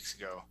couple of weeks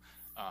ago.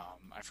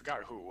 I forgot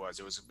who it was.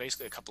 It was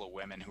basically a couple of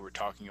women who were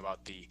talking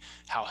about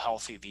how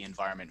healthy the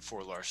environment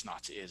for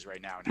Larsnauts is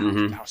right now,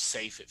 and how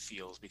safe it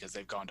feels because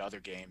they've gone to other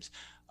games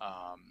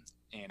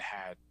and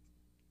had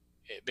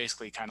it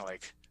basically kind of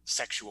like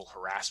sexual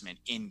harassment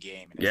in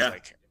game. And it's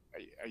like,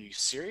 are you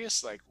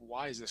serious? Like,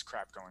 why is this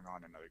crap going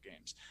on in other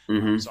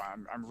games? So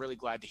I'm really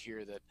glad to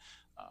hear that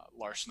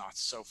Larsnauts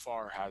so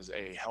far has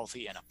a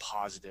healthy and a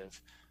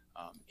positive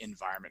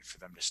environment for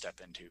them to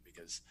step into,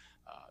 because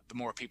the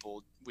more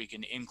people we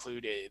can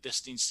include,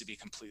 this needs to be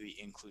completely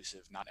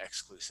inclusive, not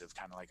exclusive,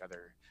 kind of like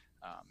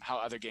how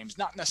other games,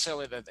 not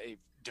necessarily that they've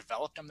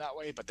developed them that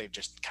way, but they've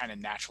just kind of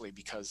naturally,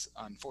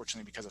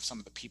 unfortunately, because of some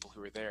of the people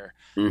who are there,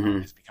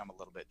 it's become a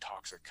little bit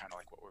toxic, kind of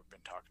like what we've been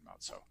talking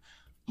about. So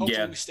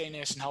hopefully we stay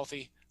nice and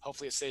healthy.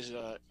 Hopefully it stays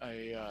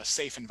a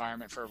safe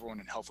environment for everyone,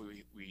 and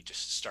hopefully we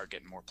just start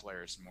getting more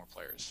players and more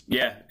players.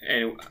 Yeah,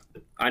 and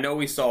I know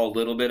we saw a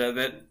little bit of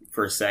it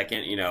for a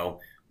second. You know,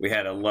 we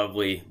had a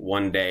lovely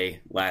one day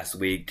last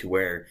week to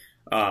where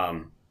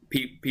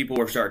people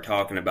were starting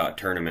talking about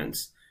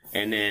tournaments,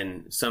 and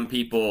then some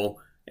people,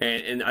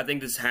 and I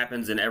think this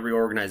happens in every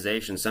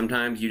organization.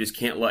 Sometimes you just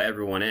can't let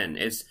everyone in.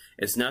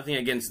 It's nothing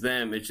against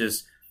them. It's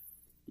just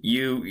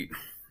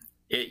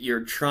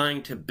you're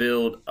trying to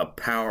build a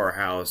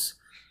powerhouse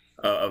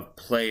of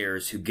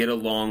players who get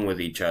along with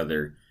each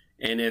other.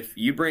 And if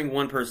you bring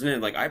one person in,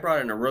 like I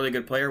brought in a really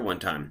good player one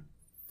time,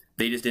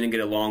 they just didn't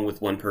get along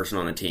with one person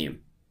on the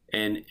team.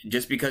 And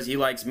just because he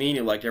likes me and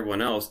he liked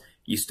everyone else,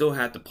 you still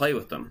have to play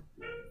with them.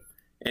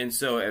 And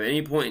so at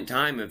any point in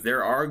time, if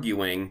they're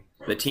arguing,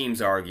 the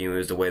team's arguing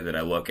is the way that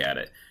I look at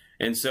it.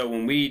 And so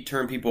when we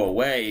turn people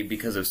away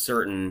because of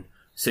certain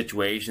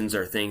situations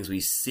or things we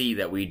see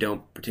that we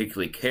don't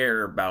particularly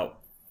care about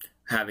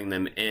having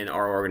them in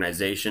our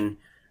organization,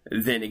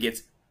 then it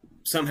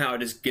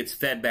just gets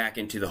fed back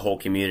into the whole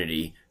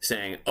community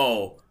saying,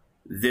 oh,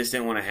 this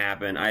didn't want to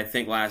happen. I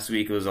think last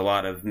week it was a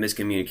lot of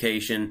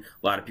miscommunication.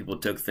 A lot of people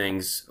took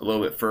things a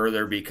little bit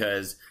further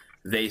because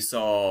they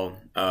saw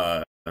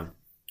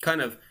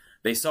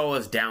they saw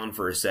us down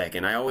for a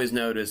second. I always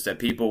notice that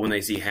people, when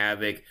they see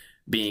Havoc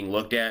being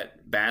looked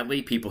at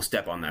badly, people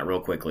step on that real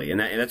quickly. And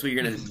that's what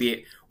you're going to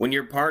be when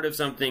you're part of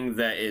something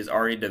that is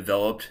already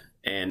developed.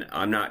 And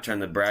I'm not trying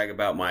to brag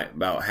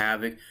about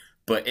Havoc,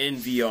 but in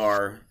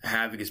VR,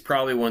 Havoc is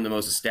probably one of the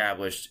most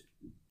established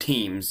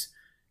teams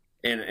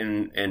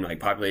in like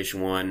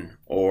Population 1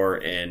 or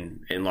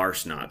in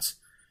Larsnauts,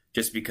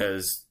 just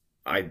because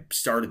I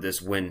started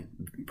this when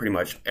pretty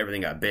much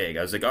everything got big.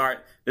 I was like, all right,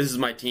 this is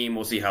my team.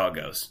 We'll see how it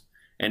goes.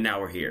 And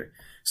now we're here.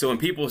 So when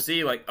people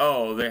see like,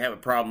 oh, they have a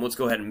problem, let's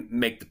go ahead and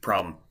make the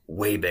problem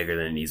way bigger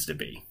than it needs to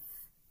be.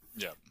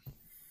 Yep.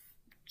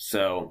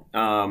 So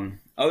other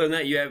than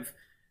that, you have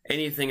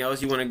anything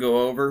else you want to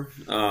go over?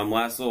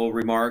 Last little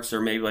remarks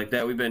or maybe like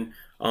that? We've been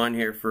on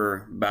here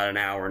for about an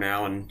hour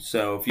now. And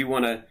so if you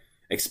want to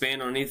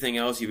expand on anything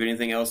else, you have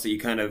anything else that you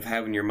kind of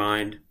have in your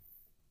mind?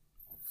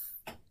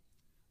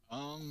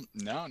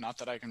 No, not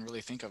that I can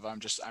really think of. I'm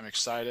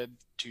excited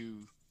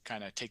to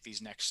kind of take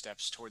these next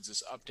steps towards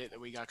this update that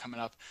we got coming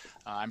up.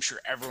 I'm sure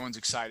everyone's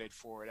excited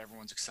for it.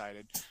 Everyone's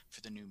excited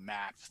for the new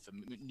map,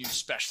 the new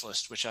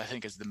specialist, which I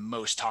think is the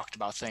most talked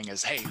about thing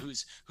is, hey,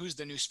 who's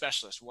the new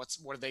specialist? What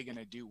are they going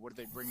to do? What are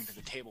they bringing to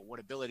the table? What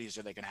abilities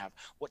are they going to have?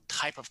 What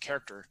type of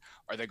character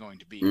are they going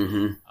to be?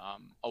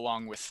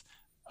 Along with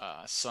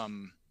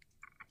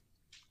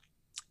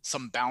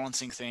some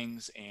balancing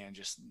things and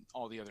just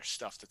all the other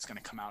stuff that's going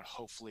to come out,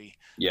 hopefully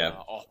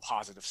all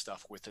positive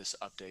stuff with this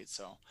update.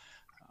 So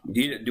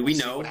do we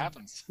know what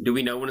happens? Do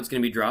we know when it's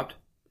going to be dropped?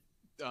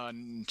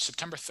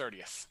 September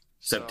 30th.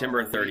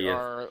 September 30th. We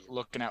are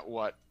looking at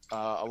what,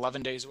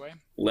 11 days away?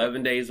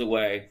 11 days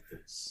away.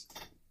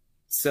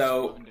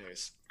 So 11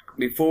 days.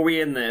 Before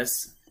we end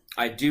this,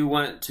 I do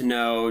want to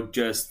know,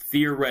 just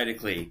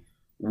theoretically,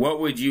 what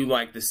would you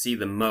like to see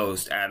the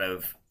most out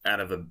of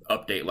an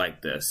update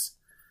like this?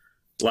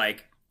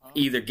 Like,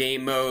 either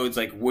game modes,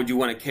 like would you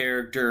want a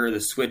character,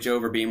 the switch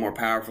over being more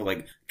powerful,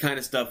 like kind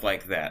of stuff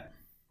like that?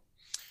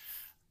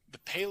 The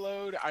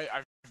payload,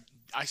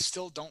 I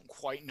still don't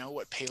quite know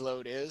what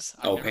payload is.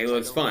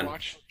 Payload's fun.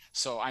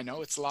 So I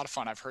know it's a lot of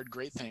fun. I've heard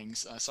great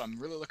things. So I'm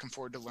really looking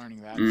forward to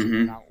learning that and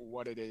figuring out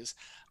what it is.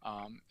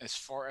 As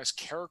far as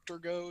character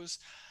goes,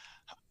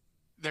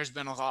 there's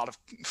been a lot of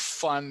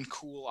fun,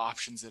 cool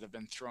options that have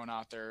been thrown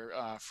out there,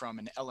 from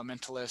an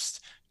elementalist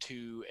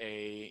to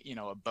a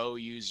bow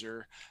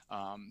user,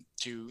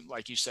 to,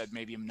 like you said,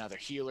 maybe another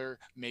healer,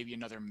 maybe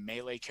another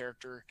melee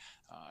character.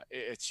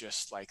 It's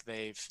just like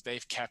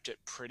they've kept it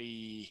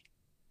pretty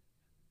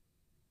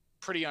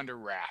under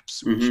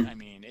wraps, which I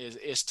mean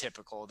is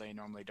typical. They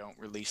normally don't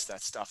release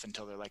that stuff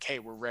until they're like, hey,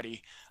 we're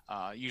ready.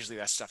 Usually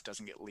that stuff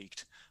doesn't get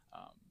leaked,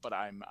 but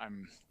I'm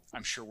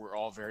sure we're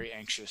all very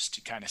anxious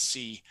to kind of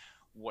see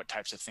what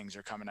types of things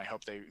are coming. I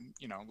hope they,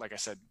 like I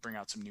said, bring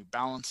out some new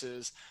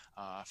balances,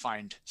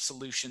 find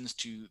solutions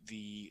to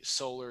the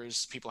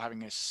solars, people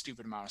having a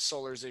stupid amount of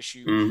solars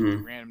issue,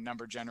 random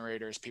number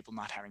generators, people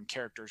not having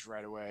characters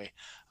right away.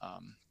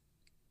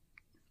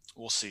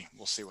 We'll see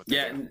what they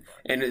do.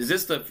 And is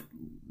this have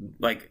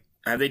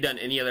they done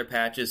any other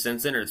patches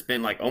since then, or it's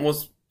been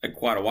almost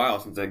quite a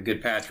while since a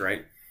good patch,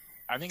 right?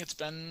 I think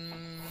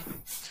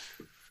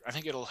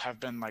it'll have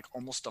been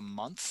almost a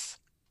month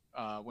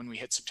when we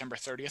hit September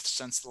 30th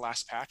since the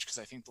last patch, because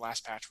I think the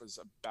last patch was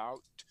about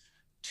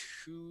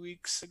 2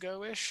 weeks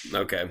ago-ish.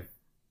 Okay.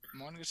 I'm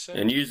wanting to say.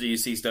 And usually you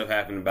see stuff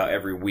happen about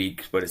every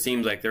week, but it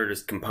seems like they're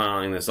just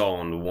compiling this all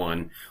into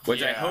one,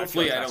 which I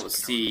don't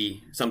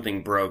see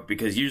something broke,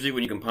 because usually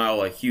when you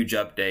compile a huge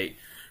update,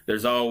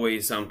 there's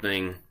always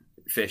something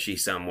fishy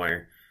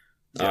somewhere.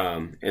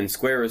 Yeah. And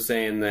Square was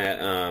saying that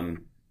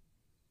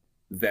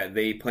that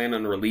they plan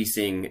on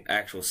releasing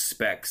actual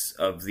specs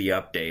of the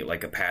update,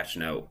 like a patch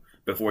note,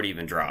 before it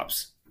even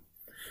drops.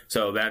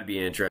 So that'd be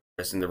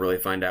interesting to really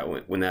find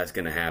out when that's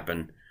going to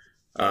happen.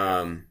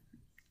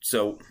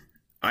 So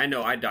I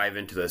know I dive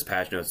into those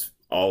patch notes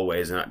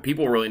always, and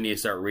people really need to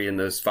start reading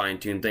those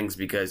fine-tuned things,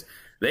 because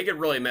they could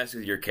really mess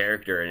with your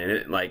character,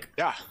 and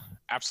yeah,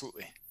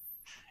 absolutely.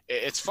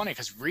 It's funny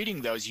because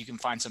reading those, you can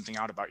find something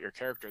out about your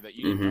character that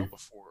you didn't know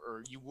before,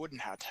 or you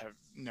wouldn't have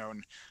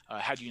known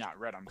had you not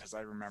read them. Because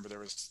I remember there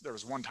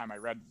was one time I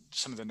read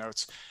some of the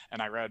notes,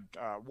 and I read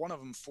one of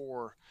them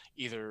for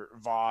either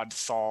Vod,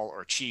 Thal,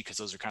 or Chi, because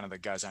those are kind of the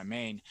guys I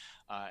main,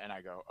 and I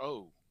go,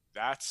 oh,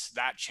 that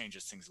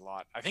changes things a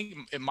lot. I think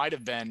it might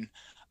have been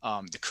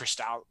the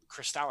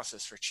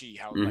crystallysis for Chi,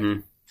 how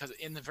because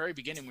in the very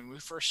beginning when we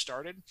first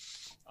started,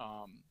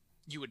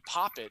 you would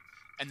pop it,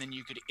 and then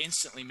you could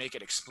instantly make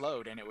it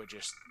explode, and it would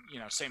just,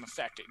 same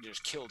effect. It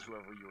just killed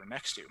whoever you were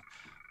next to.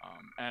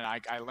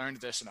 And I learned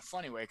this in a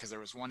funny way, because there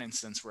was one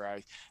instance where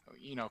I,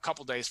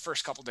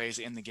 first couple days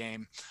in the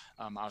game,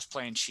 I was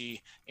playing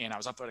Chi, and I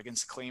was up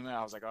against Klima.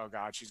 I was like, oh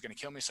God, she's going to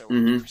kill me. So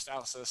we're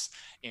crystallysis,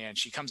 and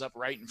she comes up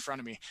right in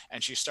front of me,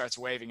 and she starts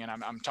waving, and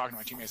I'm talking to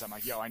my teammates. I'm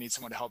like, yo, I need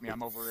someone to help me.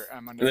 I'm under.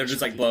 And they're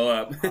just blow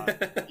up.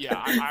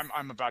 Yeah,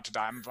 I'm about to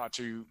die. I'm about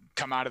to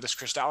come out of this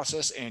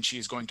crystallysis, and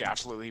she's going to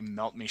absolutely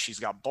melt me. She's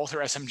got both her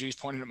SMGs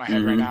pointed at my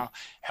head right now.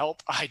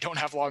 Help! I don't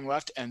have long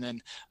left. And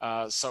then,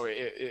 so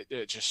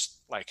it just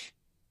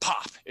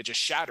pop, it just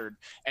shattered,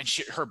 and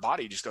her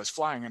body just goes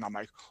flying, and I'm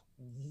like,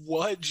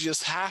 what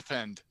just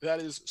happened?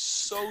 That is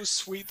so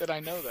sweet that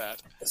I know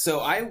that. So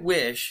I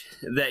wish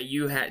that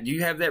do you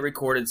have that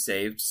recorded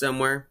saved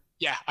somewhere?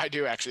 Yeah, I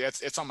do actually.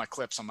 It's on my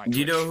clips on my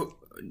Twitch.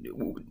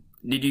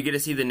 Did you get to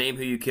see the name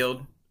who you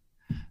killed?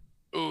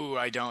 Ooh,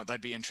 I don't.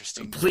 That'd be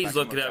interesting. Please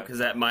look it up, because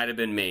that might have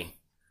been me.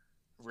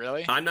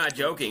 Really? I'm not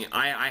joking.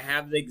 I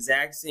have the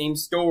exact same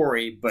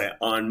story, but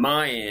on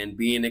my end,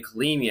 being a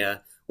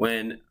Kalimia,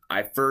 when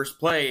I first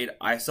played,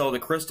 I saw the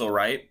crystal,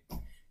 right?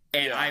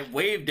 And I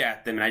waved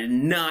at them, and I did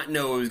not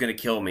know it was going to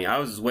kill me. I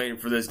was just waiting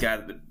for this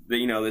guy,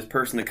 this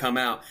person to come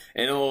out,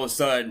 and all of a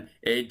sudden,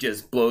 it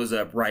just blows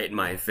up right in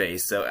my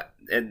face. So,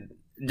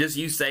 just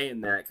you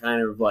saying that,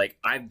 kind of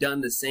I've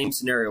done the same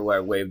scenario where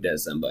I waved at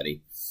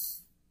somebody.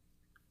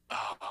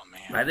 Oh,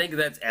 man. I think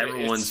that's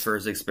everyone's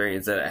first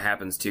experience that it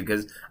happens to,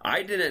 because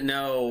I didn't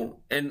know,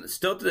 and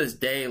still to this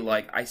day,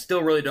 I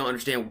still really don't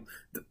understand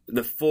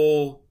the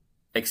full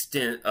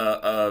extent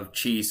of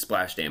Chi's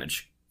splash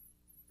damage.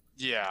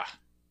 Yeah.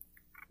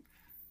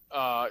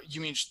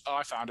 You mean? Oh,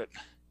 I found it.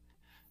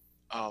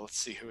 Let's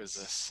see. Who is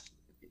this?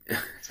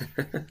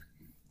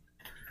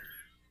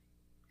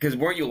 Because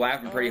weren't you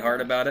laughing pretty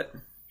hard about it?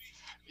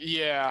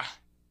 Yeah.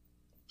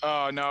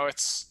 Oh no,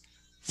 it's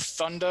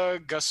Thunder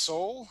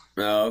Gasol.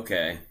 Oh,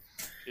 okay.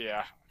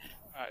 Yeah.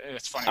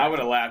 It's funny. I would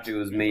have laughed if it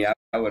was me.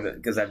 I would have,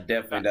 because I've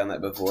definitely done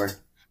that before.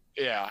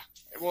 Yeah.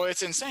 Well,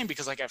 it's insane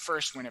because like at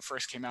first, when it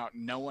first came out,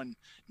 no one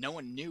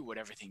knew what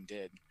everything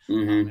did.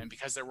 And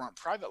because there weren't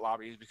private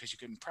lobbies, because you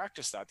couldn't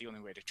practice that, the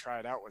only way to try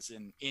it out was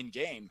in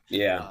game.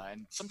 Yeah.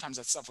 And sometimes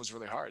that stuff was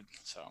really hard.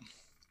 So.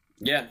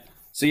 Yeah.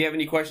 So you have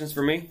any questions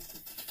for me?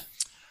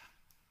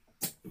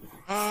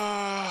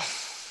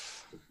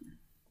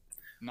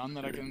 None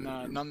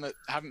that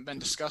haven't been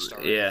discussed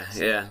already. Yeah.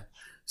 Yeah.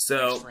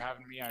 So thanks for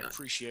having me. I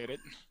appreciate it.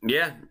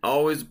 Yeah,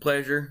 always a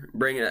pleasure.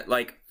 Bringing it.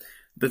 Like,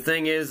 the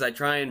thing is, I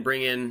try and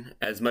bring in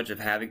as much of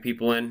Havoc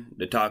people in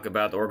to talk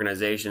about the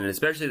organization, and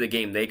especially the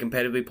game they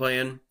competitively play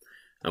in.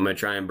 I'm going to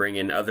try and bring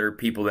in other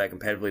people that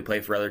competitively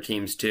play for other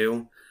teams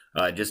too,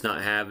 just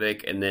not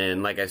Havoc. And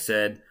then, like I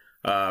said,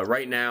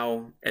 right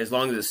now, as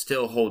long as it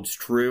still holds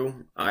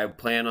true, I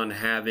plan on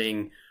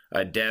having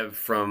a dev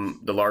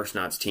from the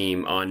Larsenauts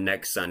team on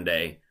next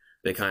Sunday.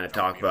 They kind of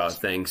talk about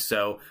things.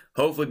 So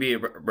hopefully be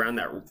around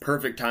that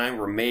perfect time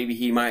where maybe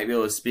he might be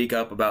able to speak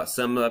up about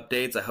some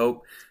updates. I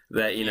hope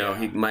that,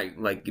 he might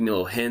like give me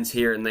little hints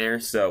here and there.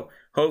 So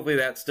hopefully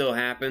that still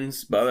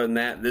happens. But other than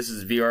that, this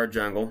is VR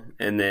Jungle.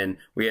 And then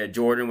we had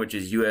Jordan, which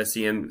is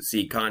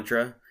USCMC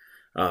Contra.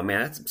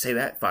 Man, I say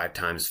that 5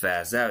 times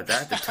fast.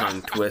 That's a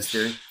tongue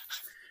twister.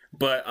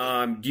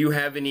 But do you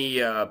have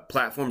any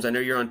platforms? I know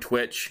you're on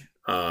Twitch.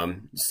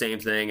 Same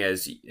thing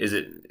as, is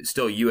it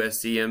still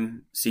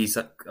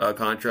USCMC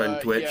Contra on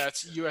Twitch? Yeah,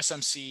 it's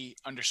USMC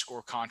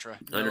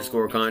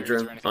 _Contra.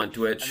 Contra on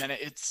Twitch. And then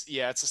it's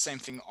the same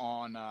thing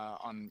on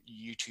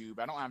YouTube.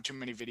 I don't have too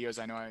many videos.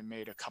 I know I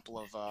made a couple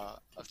of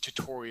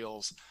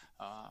tutorials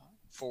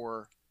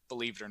for,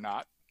 believe it or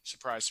not,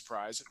 surprise,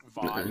 surprise,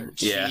 VOD,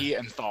 G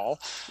and Thal.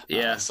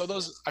 Yeah. So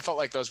I felt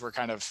like those were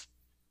kind of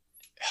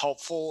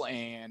helpful,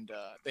 and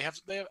they have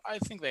I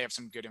think they have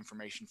some good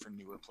information for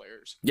newer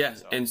players. Yeah,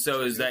 and so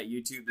is that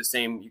YouTube the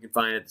same? You can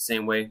find it the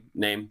same way,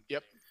 name?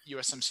 Yep,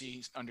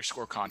 USMC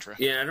 _Contra.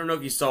 Yeah, I don't know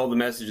if you saw the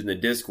message in the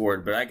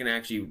Discord, but I can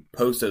actually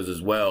post those as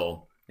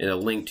well in a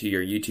link to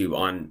your YouTube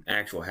on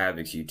actual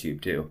Havoc's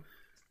YouTube too.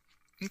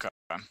 Okay.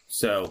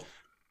 So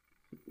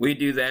we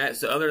do that.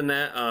 So other than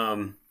that,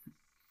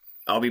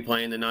 I'll be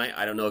playing tonight.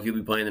 I don't know if you'll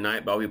be playing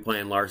tonight, but I'll be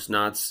playing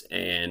Larsenauts,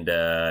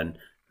 and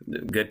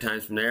good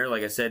times from there.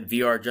 Like I said,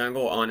 VR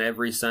Jungle on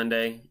every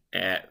Sunday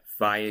at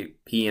 5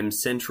 p.m.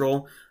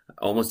 Central.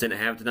 Almost didn't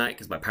have tonight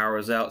because my power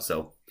was out,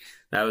 so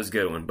that was a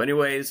good one. But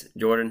anyways,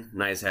 Jordan,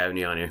 nice having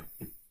you on here.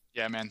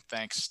 Yeah, man.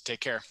 Thanks. Take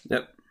care.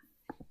 Yep.